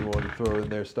is one you want to throw in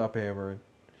there. Stop hammering.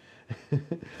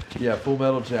 Yeah, Full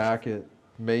Metal Jacket,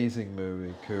 amazing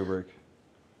movie, Kubrick.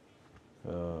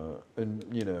 And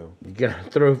You gotta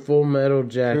throw Full Metal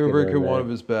Jacket Kubrick in at one there. of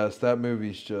his best. That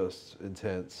movie's just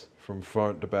intense from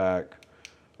front to back.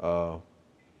 Yeah,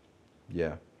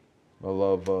 I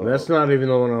love. That's not even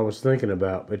the one I was thinking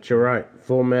about, but you're right.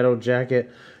 Full Metal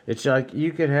Jacket. It's like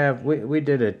you could have. We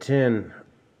did a 10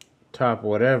 top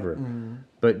whatever,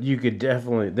 but you could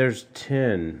definitely. There's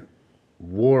 10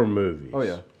 war movies. Oh,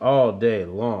 yeah. All day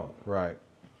long. Right.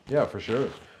 Yeah, for sure.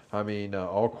 I mean,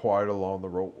 All Quiet Along the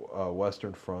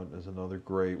Western Front is another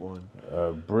great one.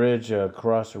 Bridge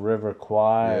across the River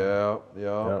Kwai. Yeah.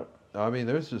 Yep. I mean,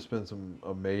 there's just been some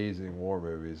amazing war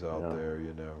movies out Yeah. there,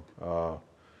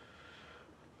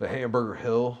 The Hamburger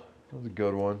Hill was a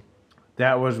good one.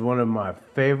 That was one of my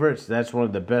favorites. That's one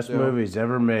of the best Yeah. movies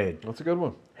ever made. That's a good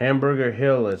one. Hamburger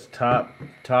Hill is top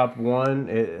one.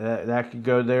 That could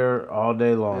go there all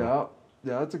day long.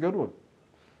 Yeah, that's a good one.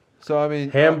 So, I mean...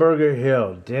 Hamburger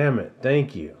Hill, damn it.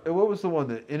 Thank you. and what was the one?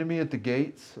 The Enemy at the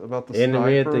Gates? About the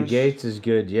Enemy at the snipers? Gates is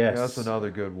good, yes. Yeah, that's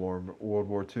another good World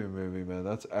War II movie, man.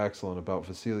 That's excellent, about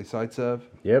Vasily Zaitsev.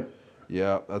 Yep.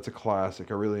 Yeah, that's a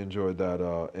classic. I really enjoyed that.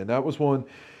 And that was one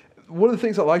of the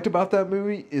things I liked about that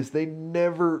movie is they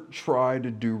never tried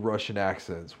to do Russian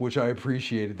accents, which I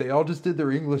appreciated. They all just did their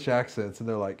English accents, and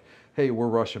they're like, hey, we're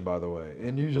Russian, by the way.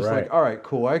 And you're just Right. like, all right,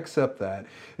 cool, I accept that.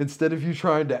 Instead of you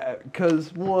trying to,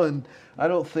 because one, I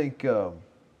don't think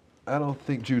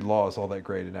Jude Law is all that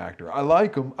great an actor. I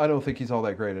like him. I don't think he's all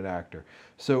that great an actor.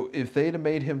 So if they'd have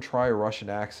made him try a Russian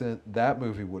accent, that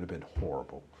movie would have been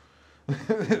horrible.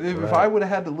 If I would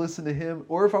have had to listen to him,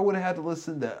 or if I would have had to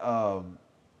listen to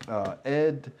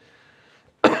Ed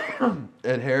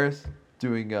Harris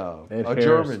doing a Ed Harris.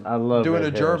 German, I love doing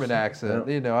Ed a German Harris. accent. Yep.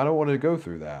 You know, I don't want to go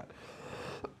through that.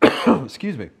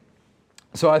 Excuse me.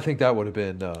 So I think that would have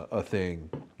been a thing.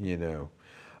 You know,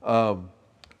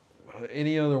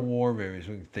 any other war movies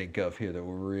we can think of here that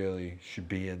really should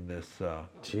be in this?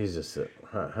 Jesus,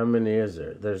 how many is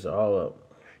there? There's all of them.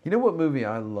 You know what movie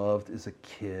I loved as a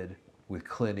kid with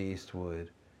Clint Eastwood?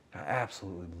 I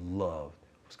absolutely loved.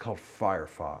 It was called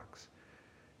Firefox.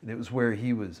 And it was where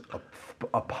he was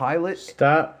a pilot.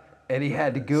 Stop. And he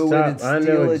had to go in Stop. and steal I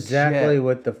know a exactly jet.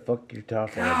 what the fuck you're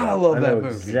talking God, about. I love that know movie.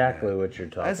 exactly Man. what you're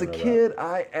talking about. As a kid,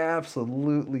 I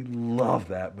absolutely loved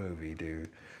that movie, dude.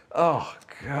 Oh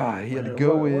God, he had to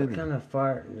go in. What kind of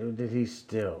fire did he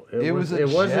steal? It was a It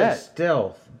wasn't jet.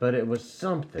 stealth, but it was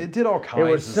something. It did all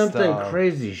kinds of stuff. It was something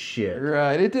crazy shit.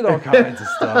 Right, it did all kinds of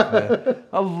stuff, man.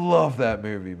 I love that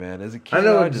movie, man. As a kid, I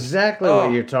know just, exactly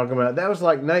what you're talking about. That was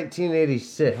like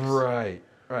 1986. Right.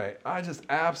 Right. I just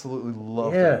absolutely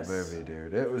loved Yes. that movie,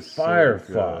 dude. It was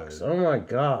Firefox. So good. Oh my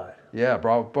god. Yeah,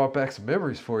 brought back some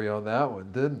memories for you on that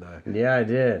one, didn't I? Yeah, I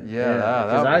did. Yeah, that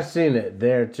because I was- seen it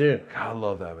there too. God, I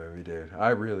love that movie, dude. I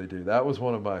really do. That was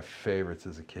one of my favorites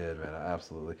as a kid, man.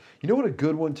 Absolutely. You know what a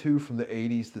good one, too, from the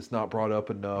 80s that's not brought up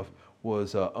enough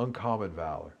was Uncommon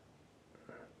Valor.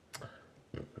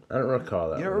 I don't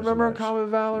recall that. You don't one as remember much.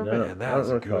 Uncommon Valor? No, Man, I that don't was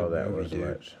a recall good that movie, one as dude.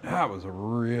 much. That was a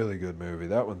really good movie.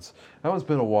 That one's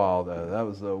been a while though. That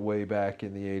was way back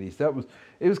in the 80s.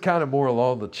 It was kind of more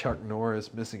along the Chuck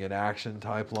Norris missing in action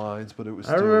type lines, but it was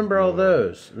I still remember all good.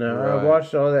 those. Now I Right.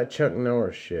 watched all that Chuck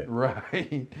Norris shit.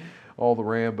 Right. All the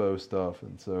Rambo stuff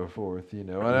and so forth, you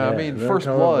know. And I Yeah, mean, they're First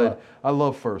coming Blood, back. I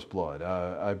love First Blood.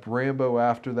 Rambo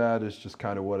after that is just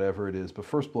kind of whatever it is, but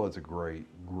First Blood's a great,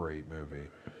 great movie.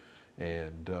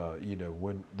 And, you know,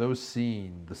 when the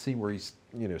scene where he's,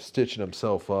 you know, stitching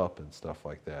himself up and stuff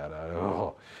like that,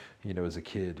 you know, as a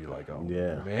kid, you're like, oh,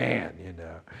 Yeah. man, you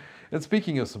know. And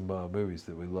speaking of some movies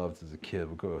that we loved as a kid,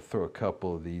 we'll go throw a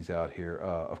couple of these out here.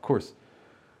 Of course,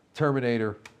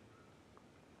 Terminator.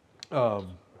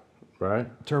 Right?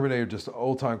 Terminator, just an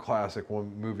old-time classic.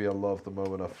 One movie I loved the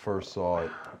moment I first saw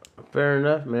it. Fair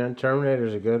enough, man.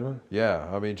 Terminator's a good one. Yeah,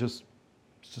 I mean, it's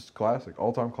just classic,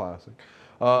 all-time classic.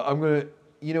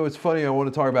 You know, it's funny. I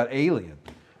want to talk about Alien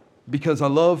because I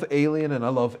love Alien and I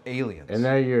love Aliens. And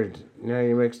now you're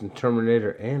mixing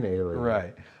Terminator and Alien.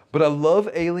 Right. But I love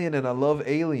Alien and I love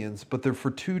Aliens, but they're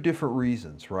for two different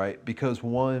reasons, right? Because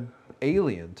one,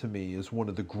 Alien to me is one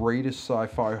of the greatest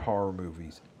sci-fi horror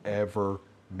movies ever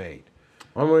made.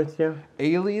 I'm with you.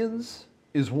 Aliens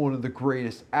is one of the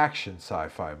greatest action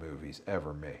sci-fi movies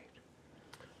ever made.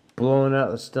 Blowing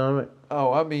out the stomach.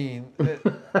 Oh, I mean,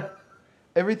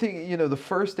 everything, you know, the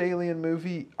first Alien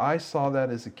movie, I saw that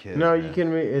as a kid. No, man. you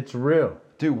kidding me? It's real.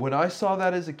 Dude, when I saw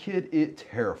that as a kid, it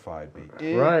terrified me.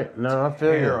 It Right. No, I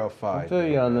feel you. terrified I feel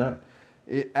me, you on man. that.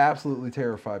 It absolutely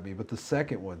terrified me. But the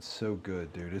second one's so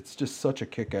good, dude. It's just such a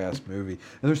kick-ass movie.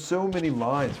 And there's so many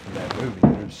lines from that movie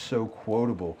that are so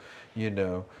quotable, you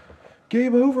know.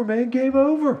 Game over, man. Game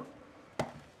over.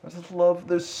 I just love,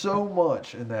 there's so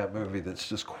much in that movie that's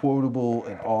just quotable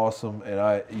and awesome.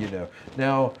 And you know,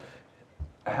 now,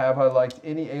 have I liked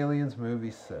any Aliens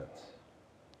movie since?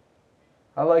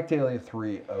 I liked Alien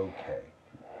 3 okay.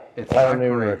 It's I not don't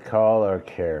even great. recall or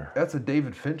care. That's a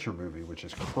David Fincher movie, which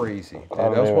is crazy. I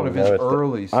don't That was one even of his know what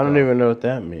early I stuff. don't even know what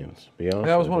that means, to be honest.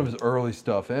 That was with one of you. his early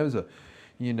stuff. That was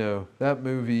you know, that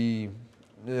movie,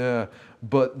 yeah.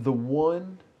 But the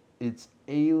one, it's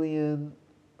Alien,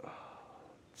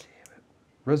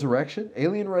 Resurrection?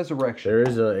 Alien Resurrection. There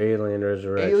is an Alien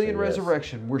Resurrection. Alien yes.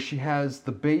 Resurrection, where she has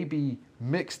the baby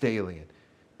mixed alien,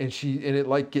 and it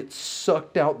like gets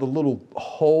sucked out the little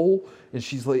hole, and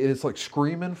she's like, it's like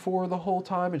screaming for her the whole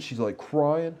time, and she's like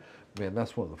crying. Man,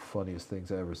 that's one of the funniest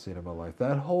things I've ever seen in my life.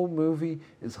 That whole movie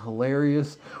is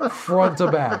hilarious, front to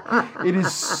back. It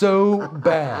is so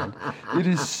bad. It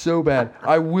is so bad.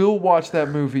 I will watch that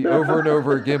movie over and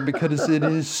over again because it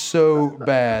is so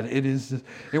bad. It is.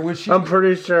 And when she, I'm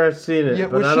pretty sure I've seen it, yeah,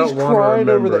 but when I she's don't want to crying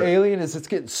over remember the it. alien as it's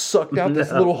getting sucked out this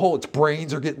No. little hole, its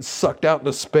brains are getting sucked out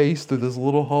into space through this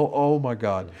little hole. Oh my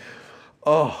God.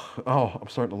 Oh, I'm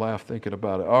starting to laugh thinking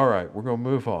about it. All right, we're gonna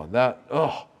move on.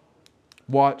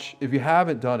 Watch, if you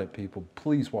haven't done it, people,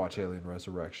 please watch Alien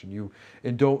Resurrection.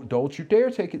 Don't you dare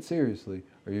take it seriously,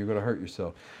 or you're gonna hurt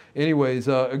yourself. Anyways,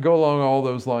 go along all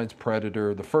those lines.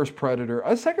 Predator, the first Predator,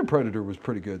 second Predator was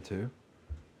pretty good too.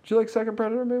 Did you like second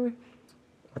Predator movie?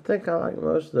 I think I like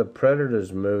most of the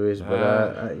Predators movies, but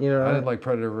I I didn't like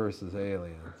Predator versus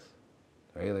Aliens,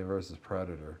 Alien versus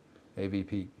Predator,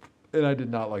 AVP, and I did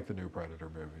not like the new Predator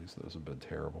movies. Those have been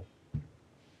terrible.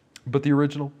 But the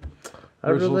original, I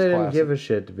really Original's didn't classic. give a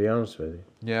shit, to be honest with you.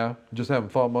 Yeah, just haven't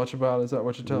thought much about it. Is that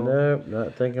what you're telling me? Nope,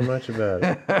 not thinking much about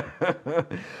it.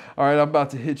 All right, I'm about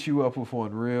to hit you up with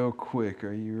one real quick.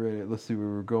 Are you ready? Let's see. We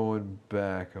were going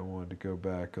back. I wanted to go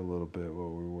back a little bit. What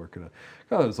we were working on.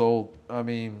 God, it's old. I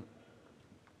mean,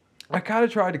 I kind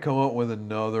of tried to come up with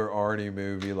another Arnie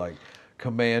movie like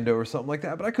Commando or something like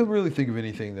that, but I couldn't really think of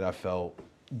anything that I felt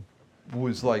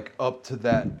was like up to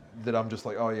that. That I'm just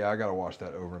like, oh yeah, I gotta watch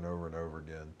that over and over and over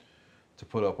again to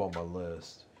put up on my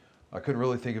list. I couldn't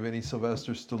really think of any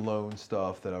Sylvester Stallone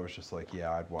stuff that I was just like,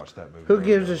 yeah, I'd watch that movie. Who over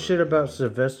gives and a over shit again. about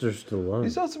Sylvester Stallone?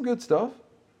 He's done some good stuff.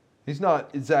 He's not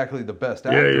exactly the best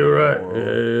Yeah, actor. you're in right. the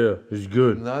world. Yeah. He's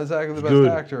good. Not exactly the He's best good.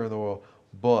 actor in the world,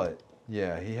 but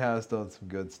yeah, he has done some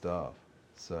good stuff.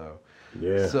 So,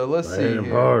 Yeah. so let's I see hit him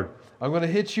here. hard. I'm gonna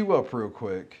hit you up real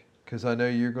quick because I know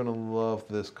you're gonna love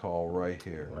this call right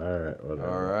here. All right. Whatever.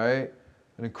 All right.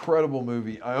 An incredible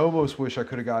movie. I almost wish I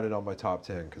could have got it on my top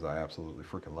 10 because I absolutely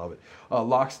freaking love it.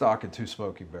 Lock, Stock, and Two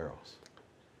Smoking Barrels.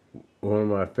 One of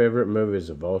my favorite movies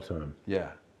of all time. Yeah.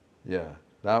 Yeah.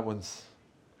 That one's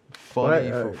funny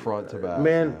What, from front to back.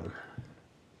 man.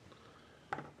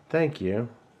 Thank you.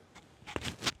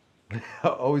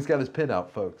 Oh, he's got his pin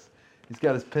out, folks. He's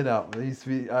got his pin out.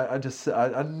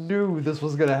 I knew this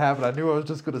was going to happen. I knew I was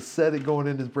just going to set it going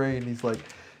in his brain. He's like,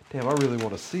 damn, I really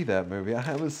want to see that movie. I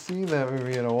haven't seen that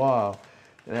movie in a while.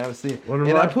 And I haven't seen it. One of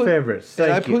my favorites.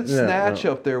 And I Thank you. put No, Snatch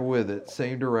no. up there with it.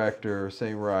 Same director,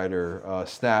 same writer.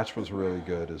 Snatch was really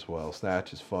good as well.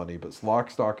 Snatch is funny, but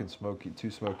Lock, Stock, and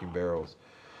Two Smoking Barrels.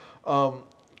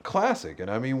 Classic, and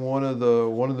I mean one of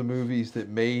the movies that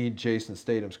made Jason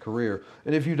Statham's career.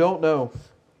 And if you don't know,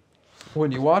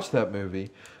 when you watch that movie,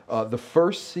 the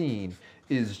first scene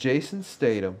is Jason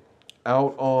Statham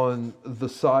out on the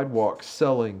sidewalk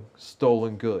selling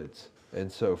stolen goods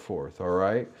and so forth. All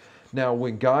right. Now,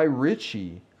 when Guy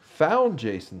Ritchie found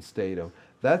Jason Statham,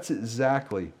 that's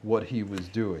exactly what he was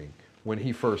doing when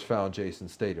he first found Jason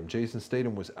Statham. Jason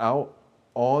Statham was out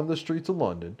on the streets of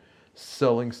London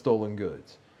selling stolen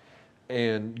goods.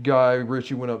 And Guy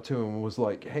Ritchie went up to him and was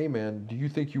like, hey, man, do you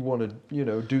think you want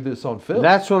to, do this on film?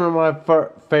 That's one of my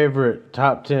favorite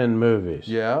top 10 movies.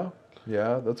 Yeah,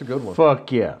 that's a good one. Fuck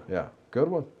yeah. Yeah, good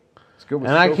one. It's a good one.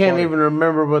 And I So can't funny. even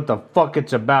remember what the fuck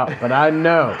it's about, but I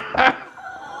know.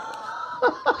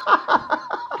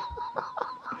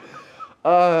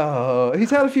 He's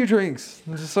had a few drinks.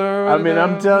 So, I mean,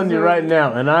 I'm telling you right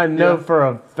now, and I know Yeah. for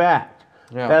a fact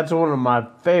Yeah. that's one of my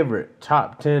favorite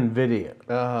top 10 videos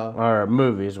or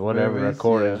movies, whatever, Movies,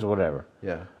 recordings, yeah. whatever.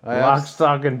 Yeah. Lock,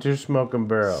 Stock, and Two Smoking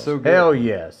Barrels. So good. Hell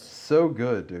yes. So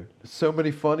good, dude. So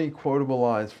many funny quotable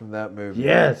lines from that movie.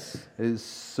 Yes. It is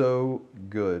so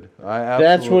good. I absolutely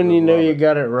That's when you know love you it.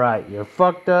 got it right. You're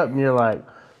fucked up and you're like,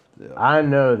 Yeah. I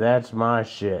know that's my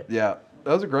shit. Yeah,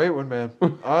 that was a great one, man.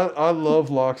 I love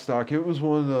Lock, Stock. It was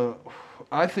one of the.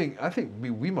 I think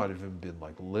we might have even been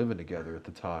like living together at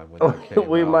the time when that came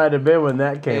We out. might have been when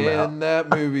that came out. And that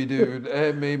movie, dude,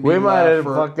 it made me We might laugh have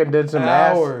for fucking did some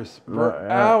ass- hours. For No,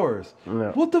 hours.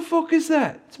 no. What the fuck is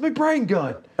that? It's my brain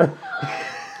gun.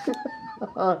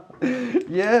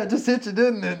 Yeah, it just hit you,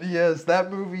 didn't it? Yes,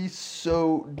 that movie's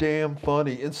so damn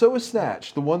funny. And so is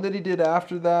Snatch. The one that he did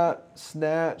after that,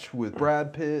 Snatch with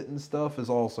Brad Pitt and stuff, is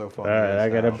also funny. All right, as I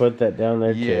gotta hell. put that down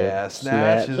there too. Yeah,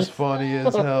 Snatch is funny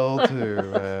as hell too,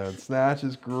 man. Snatch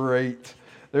is great.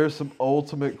 There's some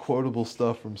ultimate quotable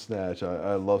stuff from Snatch.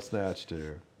 I love Snatch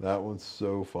too. That one's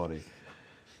so funny.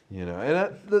 And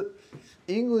the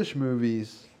English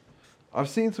movies, I've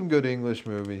seen some good English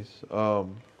movies.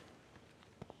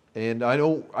 And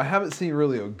I haven't seen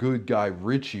really a good Guy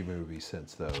Ritchie movie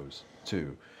since those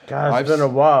two. God, I've it's been a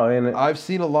while, ain't it? I've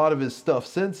seen a lot of his stuff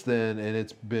since then, and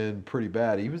it's been pretty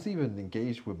bad. He was even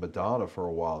engaged with Madonna for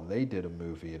a while, and they did a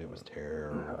movie, and it was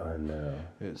terrible. I know.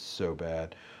 It's so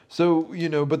bad. So,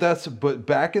 but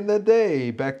back in the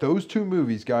day, those two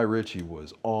movies, Guy Ritchie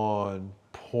was on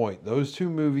point. Those two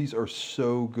movies are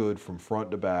so good from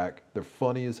front to back. They're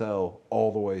funny as hell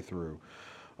all the way through.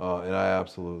 And I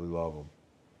absolutely love them.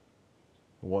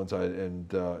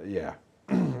 Yeah.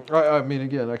 I mean,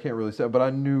 again, I can't really say, but I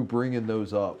knew bringing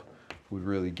those up would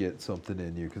really get something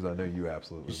in you because I know you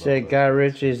absolutely You love said those. Guy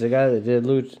Ritchie's the guy that did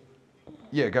Luch.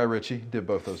 Yeah, Guy Ritchie did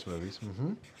both those movies.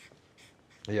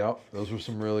 Yeah, those were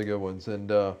some really good ones.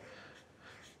 And I've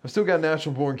still got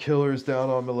Natural Born Killers down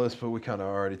on my list, but we kind of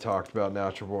already talked about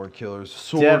Natural Born Killers.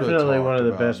 Definitely one of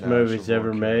the best movies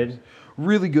ever made.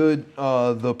 Really good.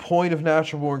 The point of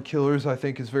Natural Born Killers, I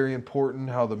think, is very important.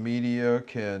 How the media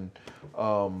can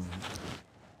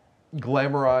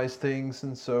glamorize things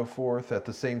and so forth at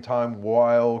the same time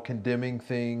while condemning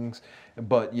things,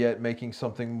 but yet making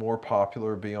something more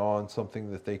popular beyond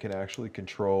something that they can actually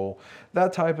control.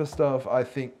 That type of stuff, I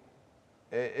think,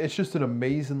 it's just an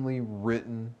amazingly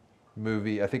written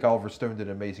movie. I think Oliver Stone did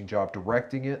an amazing job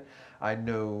directing it. I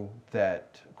know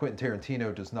that Quentin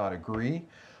Tarantino does not agree,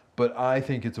 but I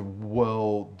think it's a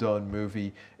well done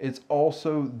movie. It's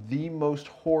also the most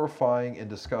horrifying and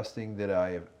disgusting that I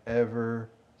have ever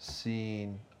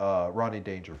seen Rodney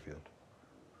Dangerfield.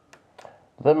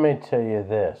 Let me tell you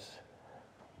this.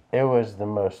 It was the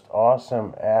most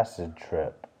awesome acid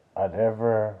trip I'd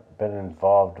ever been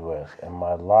involved with in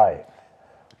my life.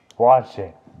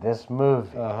 Watching this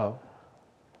movie. Uh-huh.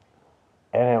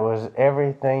 And it was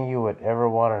everything you would ever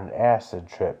want an acid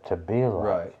trip to be like.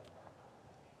 Right.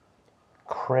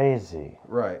 Crazy.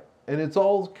 Right. And it's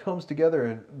all comes together,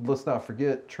 and let's not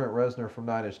forget Trent Reznor from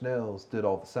Nine Inch Nails did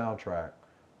all the soundtrack.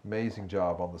 Amazing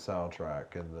job on the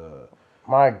soundtrack and the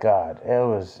My God, it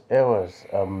was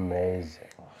amazing.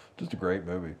 just a great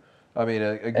movie. I mean,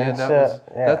 again, And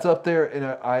that's up there, and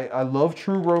I love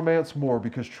True Romance more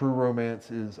because True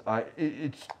Romance is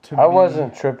it's to me. I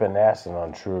wasn't tripping acid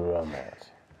on True Romance.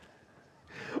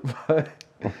 But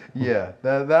yeah,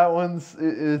 that one's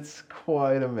it's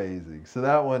quite amazing. So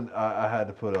that one I had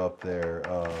to put up there.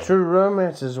 True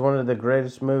Romance is one of the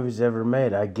greatest movies ever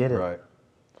made. I get it. Right.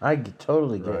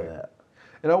 Totally get Right. that.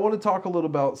 And I want to talk a little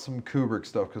about some Kubrick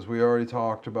stuff because we already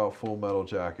talked about Full Metal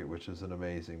Jacket, which is an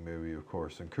amazing movie, of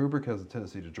course. And Kubrick has a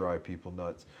tendency to drive people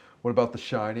nuts. What about The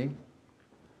Shining?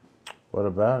 What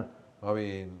about it? I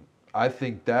mean, I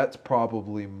think that's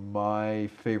probably my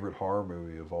favorite horror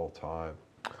movie of all time.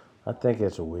 I think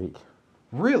it's weak.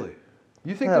 Really?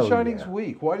 You think Hell The Shining's yeah.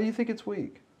 weak? Why do you think it's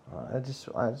weak? I just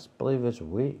believe it's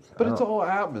weak. But I it's don't- all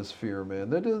atmosphere, man.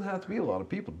 There doesn't have to be a lot of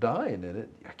people dying in it.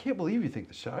 I can't believe you think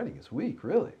The Shining is weak,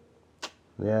 really.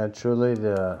 Yeah, truly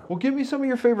the. Well, give me some of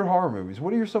your favorite horror movies.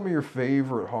 What are some of your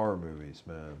favorite horror movies,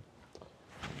 man?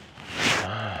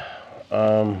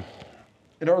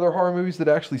 And are there horror movies that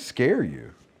actually scare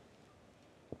you?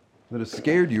 That have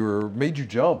scared you or made you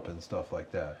jump and stuff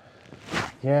like that?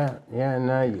 Yeah.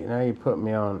 Now you put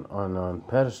me on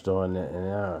pedestal, and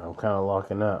now I'm kind of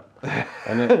locking up.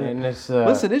 And it's.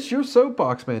 Listen, it's your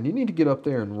soapbox, man. You need to get up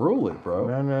there and rule it, bro.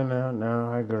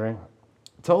 No. I agree.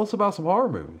 Tell us about some horror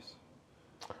movies.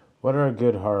 What are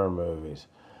good horror movies?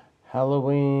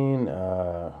 Halloween.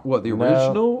 What, the no,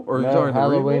 original? Or no, sorry, the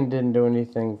Halloween remake? didn't do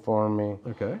anything for me.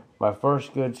 Okay. My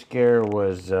first good scare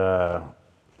was The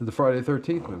Friday the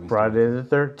 13th movies. Friday the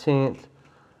 13th.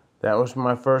 That was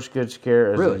my first good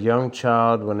scare as a Really? young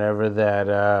child. Whenever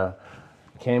that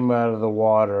came out of the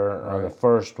water on the Right.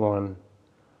 first one.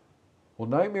 Well,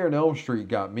 Nightmare on Elm Street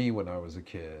got me when I was a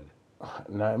kid.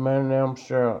 Nightmare on Elm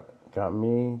Street got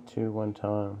me too one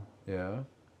time. Yeah.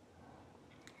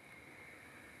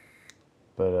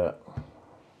 But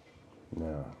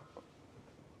no.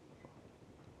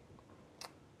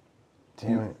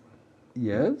 Damn it.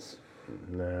 Yes?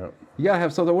 No. You gotta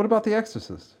have something. What about The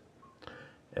Exorcist?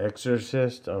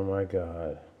 Exorcist, oh my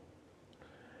God.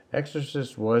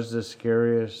 Exorcist was the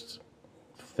scariest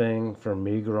thing for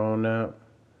me growing up.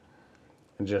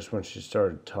 And just when she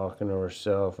started talking to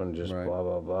herself and just Right. blah,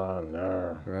 blah, blah, and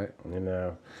Right.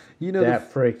 you know,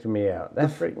 that freaked me out.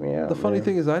 That freaked me out. The funny man.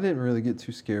 thing is, I didn't really get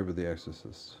too scared with The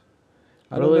Exorcist.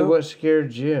 I don't Really, know. what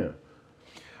scared you?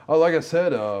 Oh, like I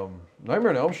said, Nightmare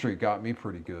on Elm Street got me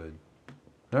pretty good.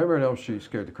 Nightmare on Elm Street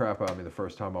scared the crap out of me the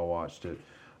first time I watched it.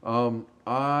 You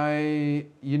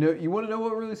want to know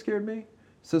what really scared me?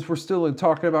 Since we're still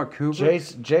talking about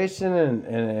Kubrick. Jason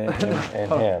and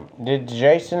him. Did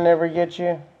Jason ever get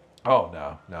you? Oh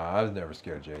no, I was never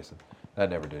scared of Jason. That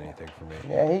never did anything for me.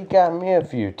 Yeah, he got me a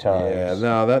few times. Yeah,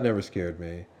 no, that never scared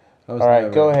me. I was All right,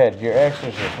 never- go ahead. Your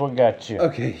Exorcist, what got you?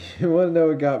 Okay, you want to know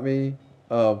what got me?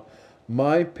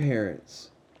 My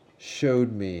parents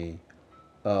showed me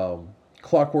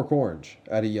Clockwork Orange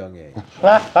at a young age.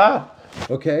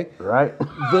 Okay, Right?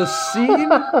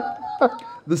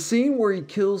 the scene where he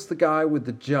kills the guy with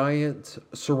the giant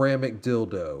ceramic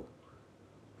dildo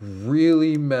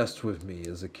really messed with me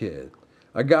as a kid.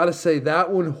 I gotta say that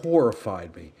one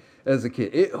horrified me as a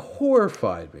kid. It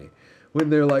horrified me when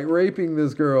they're like raping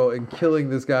this girl and killing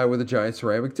this guy with a giant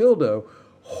ceramic dildo.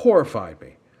 Horrified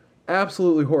me,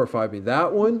 absolutely horrified me.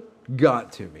 That one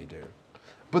got to me, dude.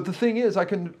 But the thing is, I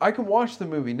can watch the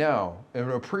movie now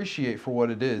and appreciate for what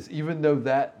it is, even though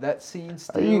that scene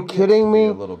still Are you gets kidding me?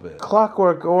 a little bit.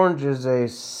 Clockwork Orange is a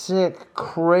sick,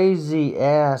 crazy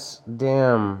ass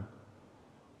damn.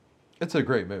 It's a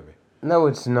great movie. No,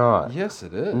 it's not. Yes,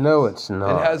 it is. No, it's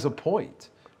not. It has a point.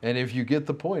 And if you get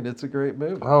the point, it's a great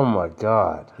movie. Oh my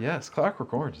God. Yes,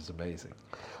 Clockwork Orange is amazing.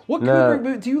 What No. Kubrick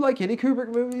movie? Do you like any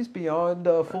Kubrick movies beyond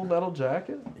Full Metal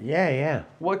Jacket? Yeah.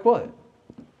 Like what?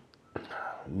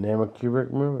 Name a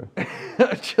Kubrick movie.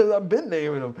 I've been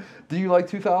naming them. Do you like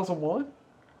 2001?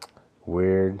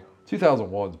 Weird.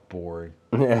 2001's boring.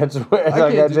 Yeah, it's weird. It's I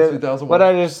like can't do just, 2001. What'd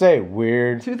I just say?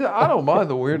 Weird. I don't mind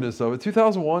the weirdness of it.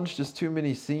 2001's just too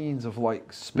many scenes of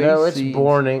like space. No, it's scenes.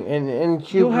 boring. And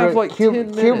Kubrick, You'll have, like, 10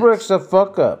 minutes. Kubrick's a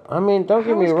fuck up. I mean, don't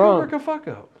get How me is wrong. Kubrick a fuck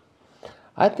up?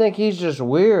 I think he's just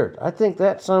weird. I think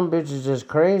that son of a bitch is just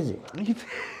crazy.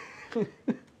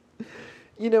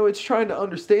 You know, it's trying to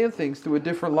understand things through a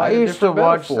different light. I used to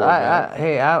watch.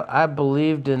 Metaphor, I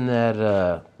believed in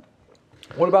that.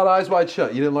 What about Eyes Wide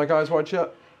Shut? You didn't like Eyes Wide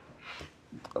Shut?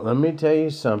 Let me tell you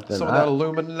something. Some of that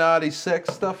Illuminati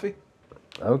sex stuffy?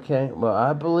 Okay, well,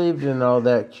 I believed in all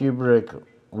that Kubrick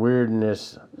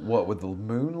weirdness. What, with the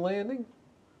moon landing?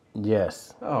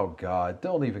 Yes. Oh, God.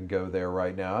 Don't even go there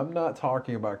right now. I'm not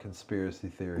talking about conspiracy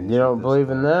theories. You don't believe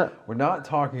in that? We're not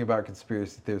talking about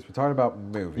conspiracy theories. We're talking about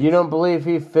movies. You don't believe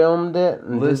he filmed it?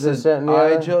 And did this, that, and the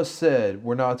I other? just said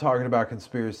we're not talking about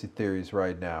conspiracy theories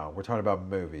right now. We're talking about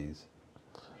movies.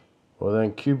 Well,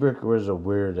 then Kubrick was a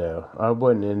weirdo. I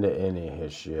wasn't into any of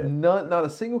his shit. Not a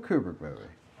single Kubrick movie.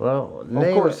 Well,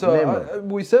 Of course,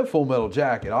 we said Full Metal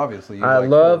Jacket. Obviously, you I like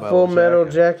love Full Metal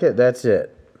Jacket. That's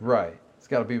it. Right. It's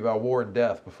got to be about war and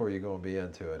death before you're going to be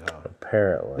into it, huh?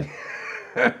 Apparently.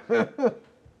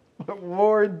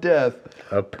 War and death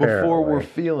before we're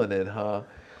feeling it, huh?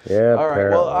 Yeah. All right.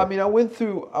 Well, I mean, I've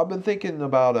been thinking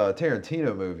about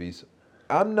Tarantino movies.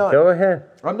 Go ahead.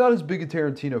 I'm not as big a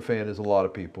Tarantino fan as a lot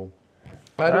of people.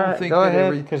 I don't think go that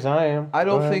ahead, because I am. I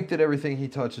don't think that everything he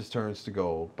touches turns to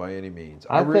gold by any means.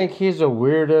 I think he's a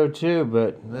weirdo too,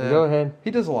 but go ahead.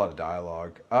 He does a lot of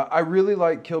dialogue. I really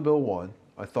like Kill Bill 1.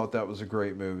 I thought that was a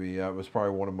great movie. That was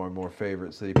probably one of my more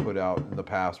favorites that he put out in the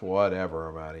past whatever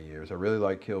amount of years. I really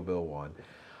like Kill Bill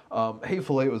 1.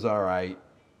 Hateful Eight was all right.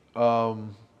 What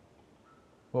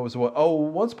was what? Oh,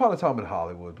 Once Upon a Time in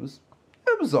Hollywood was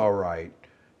all right.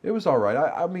 It was all right.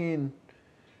 I mean,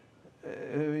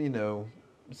 you know,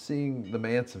 seeing the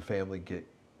Manson family get...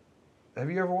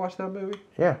 Have you ever watched that movie?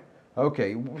 Yeah.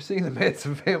 Okay, seeing the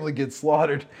Manson family get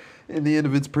slaughtered in the end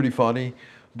of it's pretty funny.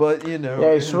 But, you know...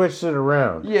 Yeah, he switched it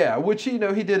around. Yeah, which, you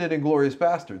know, he did it in Inglourious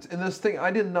Bastards. And this thing, I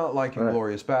did not like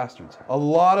Inglourious Bastards. A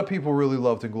lot of people really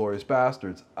loved Inglourious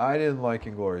Bastards. I didn't like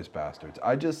Inglourious Bastards.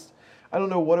 I don't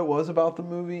know what it was about the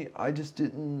movie. I just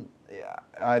didn't... Yeah,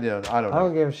 I don't know. I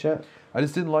don't give a shit. I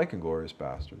just didn't like Inglourious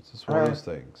Bastards. It's one of those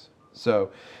things.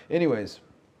 So, anyways...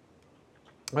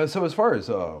 So as far as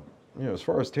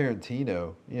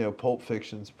Tarantino, you know, Pulp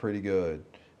Fiction's pretty good,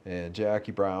 and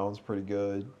Jackie Brown's pretty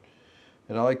good,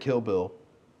 and I like Kill Bill.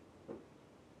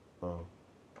 Oh.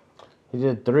 He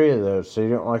did 3 of those, so you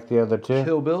don't like the other 2?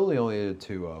 Kill Bill, he only did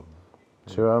 2 of them.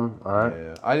 2 of them, all right.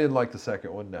 Yeah, I didn't like the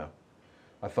second one. No,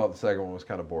 I thought the second one was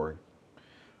kind of boring,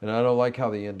 and I don't like how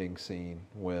the ending scene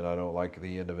went. I don't like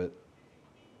the end of it.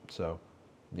 So,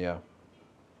 yeah.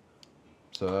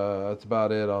 So that's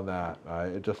about it on that.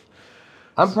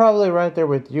 I'm probably right there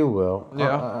with you, Will.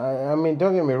 Yeah. I mean,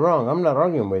 don't get me wrong. I'm not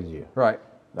arguing with you. Right.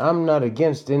 I'm not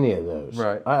against any of those.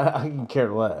 Right. I can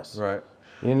care less. Right.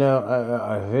 You know,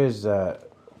 his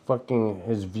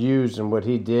his views and what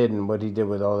he did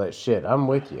with all that shit. I'm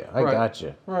with you. I got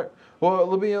you. Right. Well,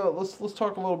 let me let's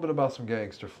talk a little bit about some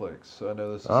gangster flicks. I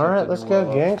know this is all right. something Let's you go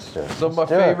love. gangster. Some of my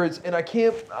favorites, and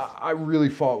I really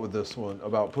fought with this one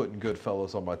about putting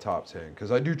Goodfellas on my top 10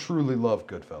 because I do truly love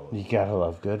Goodfellas. You gotta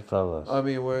love Goodfellas. I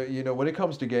mean, when it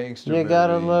comes to gangster, you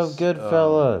gotta love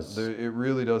Goodfellas. It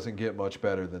really doesn't get much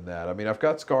better than that. I mean, I've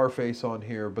got Scarface on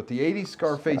here, but the '80s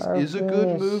Scarface is a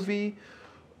good movie,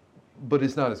 but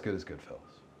it's not as good as Goodfellas.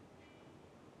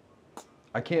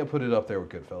 I can't put it up there with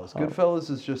Goodfellas. Goodfellas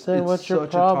is just what's your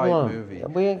such problem? a tight movie.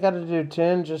 We ain't got to do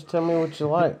 10. Just tell me what you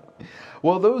like.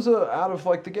 Well, those are out of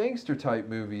like the gangster type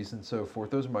movies and so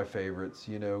forth. Those are my favorites.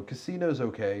 You know, Casino's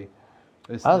okay.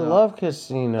 I love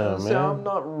Casino, man. I'm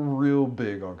not real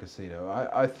big on Casino.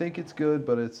 I think it's good,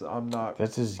 but I'm not.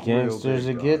 That's as gangster as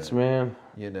it gets, man.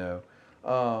 You know,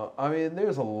 I mean,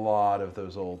 there's a lot of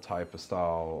those old type of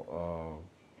style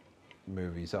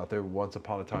movies out there. Once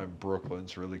Upon a Time in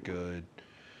Brooklyn's really good,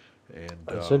 and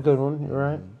it's a good one. You're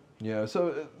right. Yeah,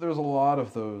 so there's a lot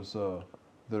of those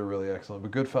that are really excellent.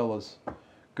 But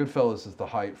Goodfellas is the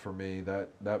height for me.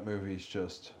 That movie's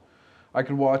just, I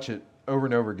could watch it over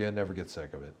and over again, never get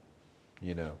sick of it.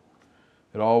 You know,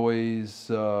 it always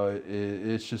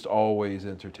it's just always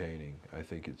entertaining. I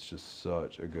think it's just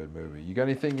such a good movie. You got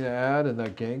anything to add in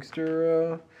that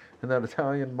gangster, in that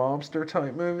Italian mobster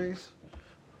type movies?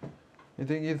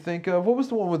 Anything you think of? What was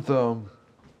the one with what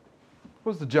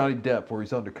was the Johnny Depp where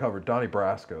he's undercover? Donnie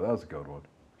Brasco. That was a good one.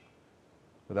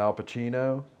 With Al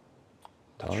Pacino.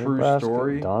 True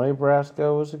Story. Donnie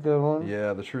Brasco was a good one.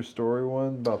 Yeah, the True Story one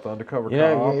about the undercover You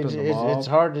know, cop and the mob. it's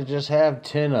hard to just have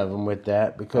 10 of them with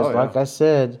that because, Oh, yeah. like I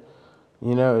said,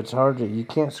 you know, it's hard to. You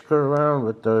can't screw around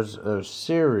with those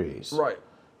series. Right.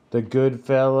 The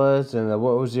Goodfellas and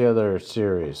what was the other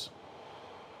series?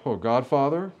 Oh,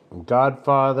 Godfather.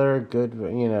 Godfather.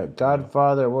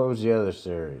 Godfather. What was the other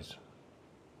series?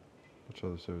 Which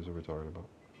other series are we talking about?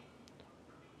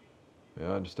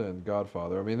 Yeah, I understand.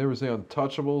 Godfather. I mean, there was the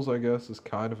Untouchables, I guess, is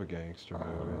kind of a gangster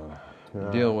movie.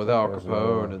 Yeah, Dealing with I Al think that's another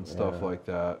Capone one, and stuff yeah. like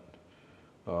that.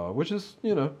 Which is,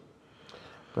 you know.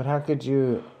 But how could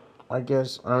you? I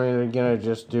guess you're gonna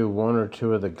just do one or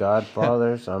two of the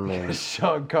Godfathers. I mean,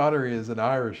 Sean Connery is an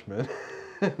Irishman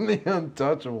in the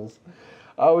Untouchables.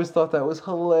 I always thought that was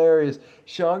hilarious.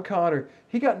 Sean Connery,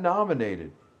 he got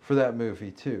nominated for that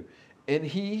movie too. And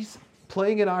he's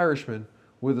playing an Irishman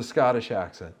with a Scottish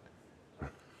accent.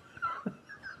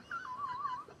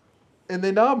 And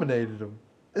they nominated him.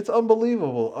 It's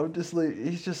unbelievable. I'm just like,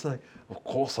 he's just like, of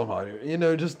course I'm Irish. You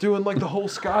know, just doing like the whole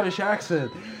Scottish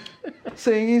accent,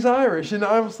 saying he's Irish. And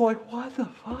I was like, what the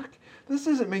fuck? This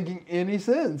isn't making any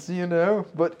sense, you know?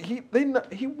 But he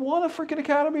won a freaking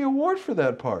Academy Award for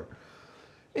that part.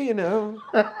 You know,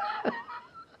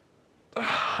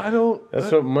 I don't.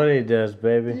 that's what money does,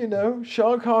 baby. You know,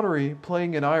 Sean Connery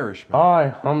playing an Irishman.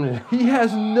 Hi, He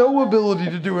has no ability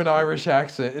to do an Irish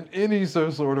accent in any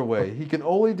sort of way. He can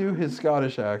only do his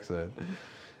Scottish accent.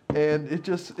 And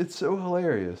it's so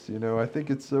hilarious. You know, I think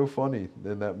it's so funny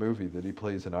in that movie that he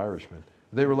plays an Irishman.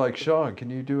 They were like, Sean, can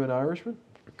you do an Irishman?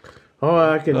 Oh,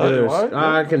 I can do what?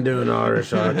 I can do an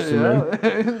Irish accent.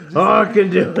 Just Oh, I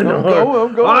can do an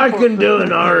I'm going I for can it. do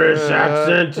an Irish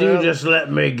accent. yeah. You just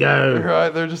let me go. Right,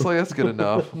 they're just like, that's good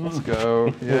enough. Let's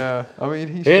go. Yeah, I mean,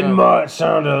 he's It Sean, might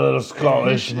sound a little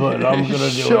Scottish, but I'm gonna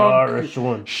do an Irish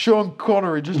one. Sean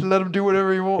Connery, just let him do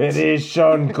whatever he wants. It is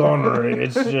Sean Connery.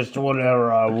 It's just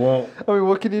whatever I want. I mean,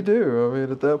 what can you do? I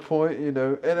mean, at that point, you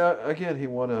know, and again, he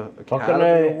won a Fucking Academy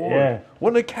A, Award. yeah.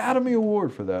 Won an Academy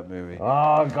Award for that movie. Oh,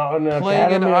 I got an Playing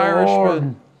an Academy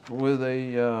Irishman Award. with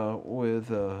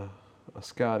a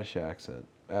Scottish accent.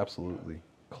 Absolutely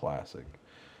classic.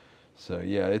 So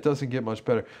yeah, it doesn't get much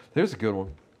better. There's a good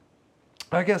one.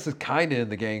 I guess it's kind of in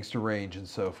the gangster range and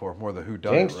so forth. More the whodunit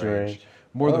Gangster range. range?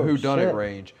 More the Oh, whodunit shit.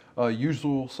 range.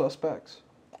 Usual Suspects.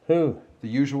 Who? The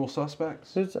Usual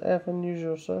Suspects. Who's the effing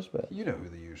usual suspect? You know who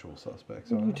the Usual Suspects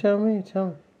are. You tell me. Tell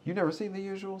me. You never seen the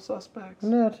Usual Suspects?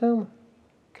 No, tell me.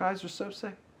 Kaiser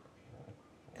Sose.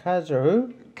 Kaiser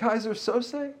who? Kaiser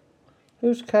Sose?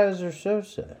 Who's Kaiser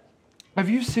Sosa? Have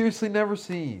you seriously never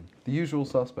seen The Usual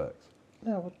Suspects?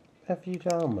 No, what the F are you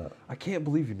talking about? I can't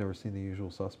believe you've never seen The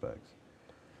Usual Suspects.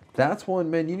 That's one,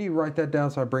 man, you need to write that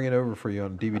down so I bring it over for you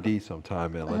on DVD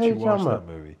sometime and let What you are you watch talking that about?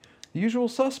 movie. The Usual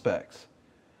Suspects.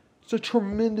 It's a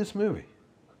tremendous movie.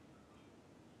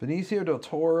 Benicio del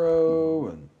Toro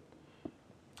and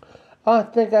Oh, I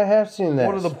think I have seen that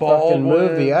One of the fucking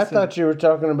movie. I Baldwins thought you were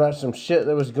talking about some shit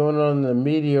that was going on in the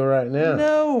media right now.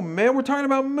 No, man, we're talking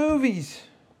about movies.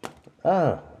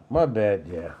 Oh, my bad,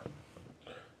 yeah.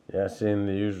 Yeah, I seen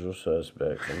The Usual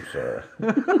Suspects. I'm sorry.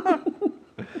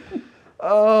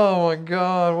 Oh my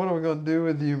God, what are we gonna do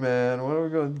with you, man? What are we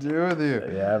gonna do with you?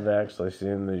 Yeah, I've actually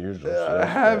seen The Usual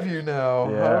Suspects. Have you now?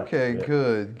 Yeah, Okay, yeah.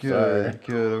 good, Sorry.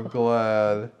 good. I'm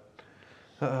glad.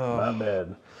 My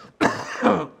bad.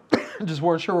 Just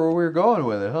weren't sure where we were going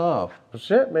with it, huh? Well,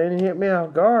 shit, man, you hit me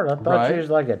off guard. I thought Right. you was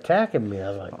like attacking me. I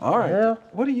was like, All right. hell?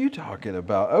 What are you talking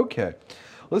about? Okay.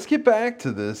 Let's get back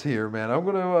to this here, man. I'm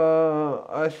going to,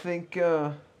 I think,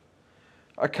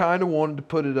 I kind of wanted to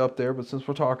put it up there, but since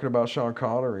we're talking about Sean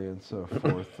Connery and so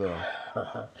forth,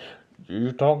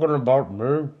 You talking about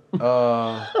me?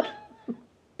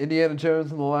 Indiana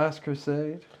Jones and the Last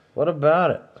Crusade. What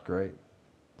about it? It's great.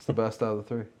 It's the best out of the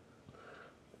three.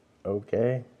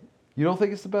 Okay. You don't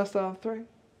think it's the best out of the three?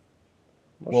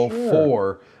 Well, Well, sure.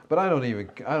 4, but I don't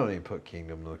even put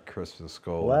Kingdom of the Crystal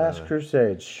Skull. in Last there.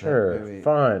 Crusade, sure, maybe-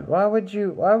 fine.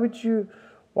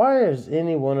 Why is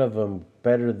any one of them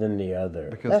better than the other?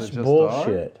 Because That's they just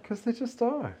bullshit. are. Because they just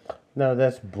are. No,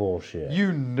 that's bullshit.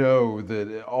 You know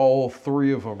that all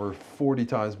 3 of them are 40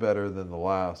 times better than the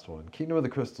last one. Kingdom of the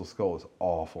Crystal Skull is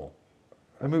awful.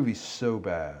 That movie's so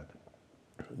bad.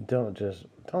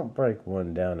 Don't break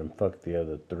one down and fuck the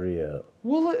other 3 up.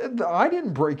 Well, I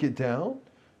didn't break it down.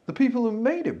 The people who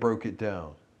made it broke it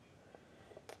down.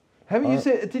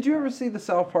 Did you ever see the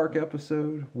South Park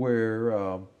episode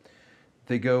where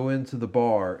they go into the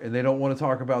bar and they don't want to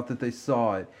talk about that they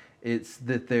saw it, It's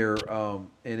that they're and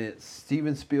it's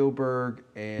Steven Spielberg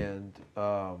and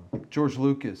George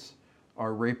Lucas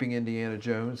are raping Indiana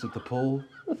Jones at the pool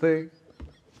thing.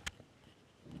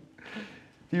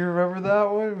 Do you remember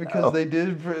that one? Because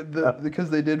because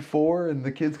they did 4 and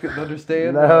the kids couldn't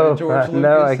understand why George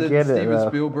Lucas and Steven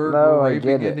Spielberg were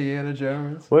raping Indiana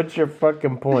Jones. What's your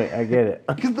fucking point? I get it.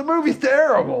 Because the movie's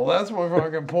terrible. That's my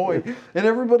fucking point. And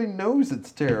everybody knows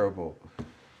it's terrible.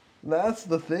 That's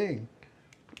the thing.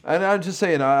 And I'm just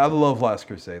saying, I love Last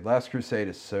Crusade. Last Crusade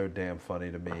is so damn funny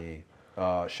to me.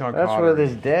 Sean Connery. That's with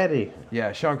his daddy.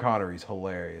 Yeah, Sean Connery's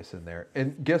hilarious in there.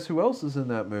 And guess who else is in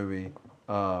that movie?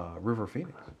 River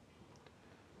Phoenix.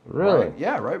 Really? Right,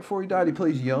 yeah, right before he died, he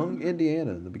plays young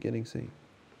Indiana in the beginning scene.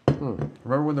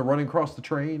 Remember when they're running across the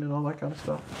train and all that kind of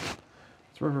stuff?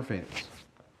 It's River Phoenix.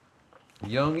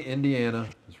 Young Indiana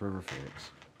is River Phoenix.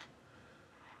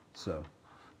 So,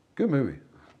 good movie.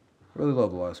 Really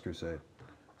love The Last Crusade.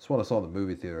 It's one I saw in the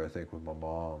movie theater, I think, with my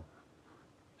mom.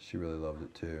 She really loved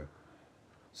it too.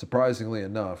 Surprisingly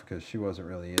enough, because she wasn't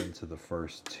really into the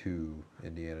first 2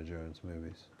 Indiana Jones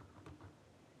movies.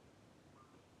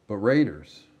 But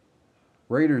Raiders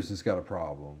has got a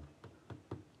problem.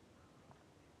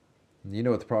 And you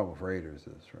know what the problem with Raiders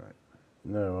is, right?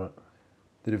 No, what?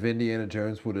 That if Indiana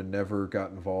Jones would have never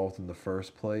got involved in the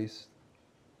first place,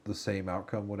 the same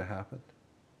outcome would have happened.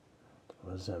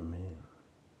 What does that mean?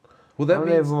 Well, that I don't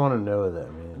means even want to know what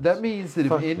that means. that means that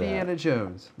Fuck if Indiana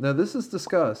Jones, now this is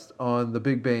discussed on The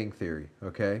Big Bang Theory,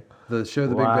 okay, the show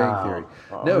The Big Bang Theory.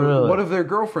 No, really? one of their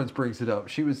girlfriends brings it up.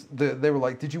 They were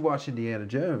like, "Did you watch Indiana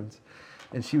Jones?"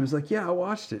 And she was like, "Yeah, I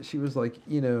watched it." She was like,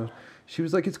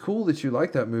 it's cool that you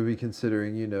like that movie,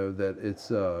 considering that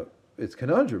it's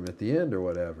conundrum at the end or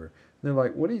whatever. And they're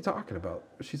like, "What are you talking about?"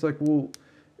 She's like, "Well,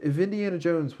 if Indiana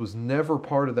Jones was never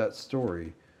part of that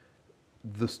story,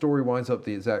 the story winds up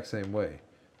the exact same way.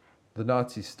 The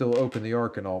Nazis still open the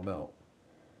Ark and all melt."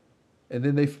 And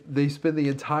then they spend the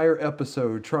entire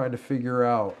episode trying to figure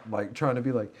out, trying to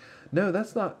be like, "No,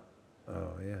 that's not."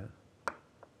 Oh yeah,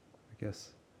 I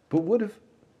guess. But what if?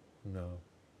 No.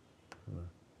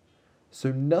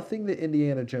 So nothing that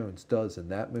Indiana Jones does in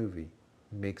that movie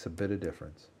makes a bit of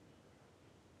difference.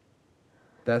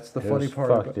 That's the funny part.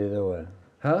 Fucked either way.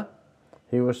 Huh?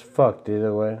 He was fucked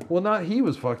either way. Well, not he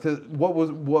was fucked. What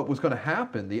was going to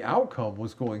happen? The outcome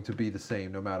was going to be the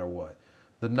same no matter what.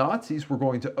 The Nazis were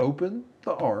going to open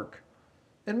the Ark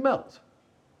and melt.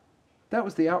 That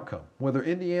was the outcome. Whether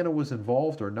Indiana was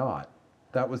involved or not,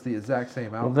 that was the exact same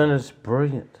outcome. Well, then it's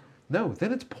brilliant. No,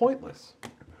 then it's pointless.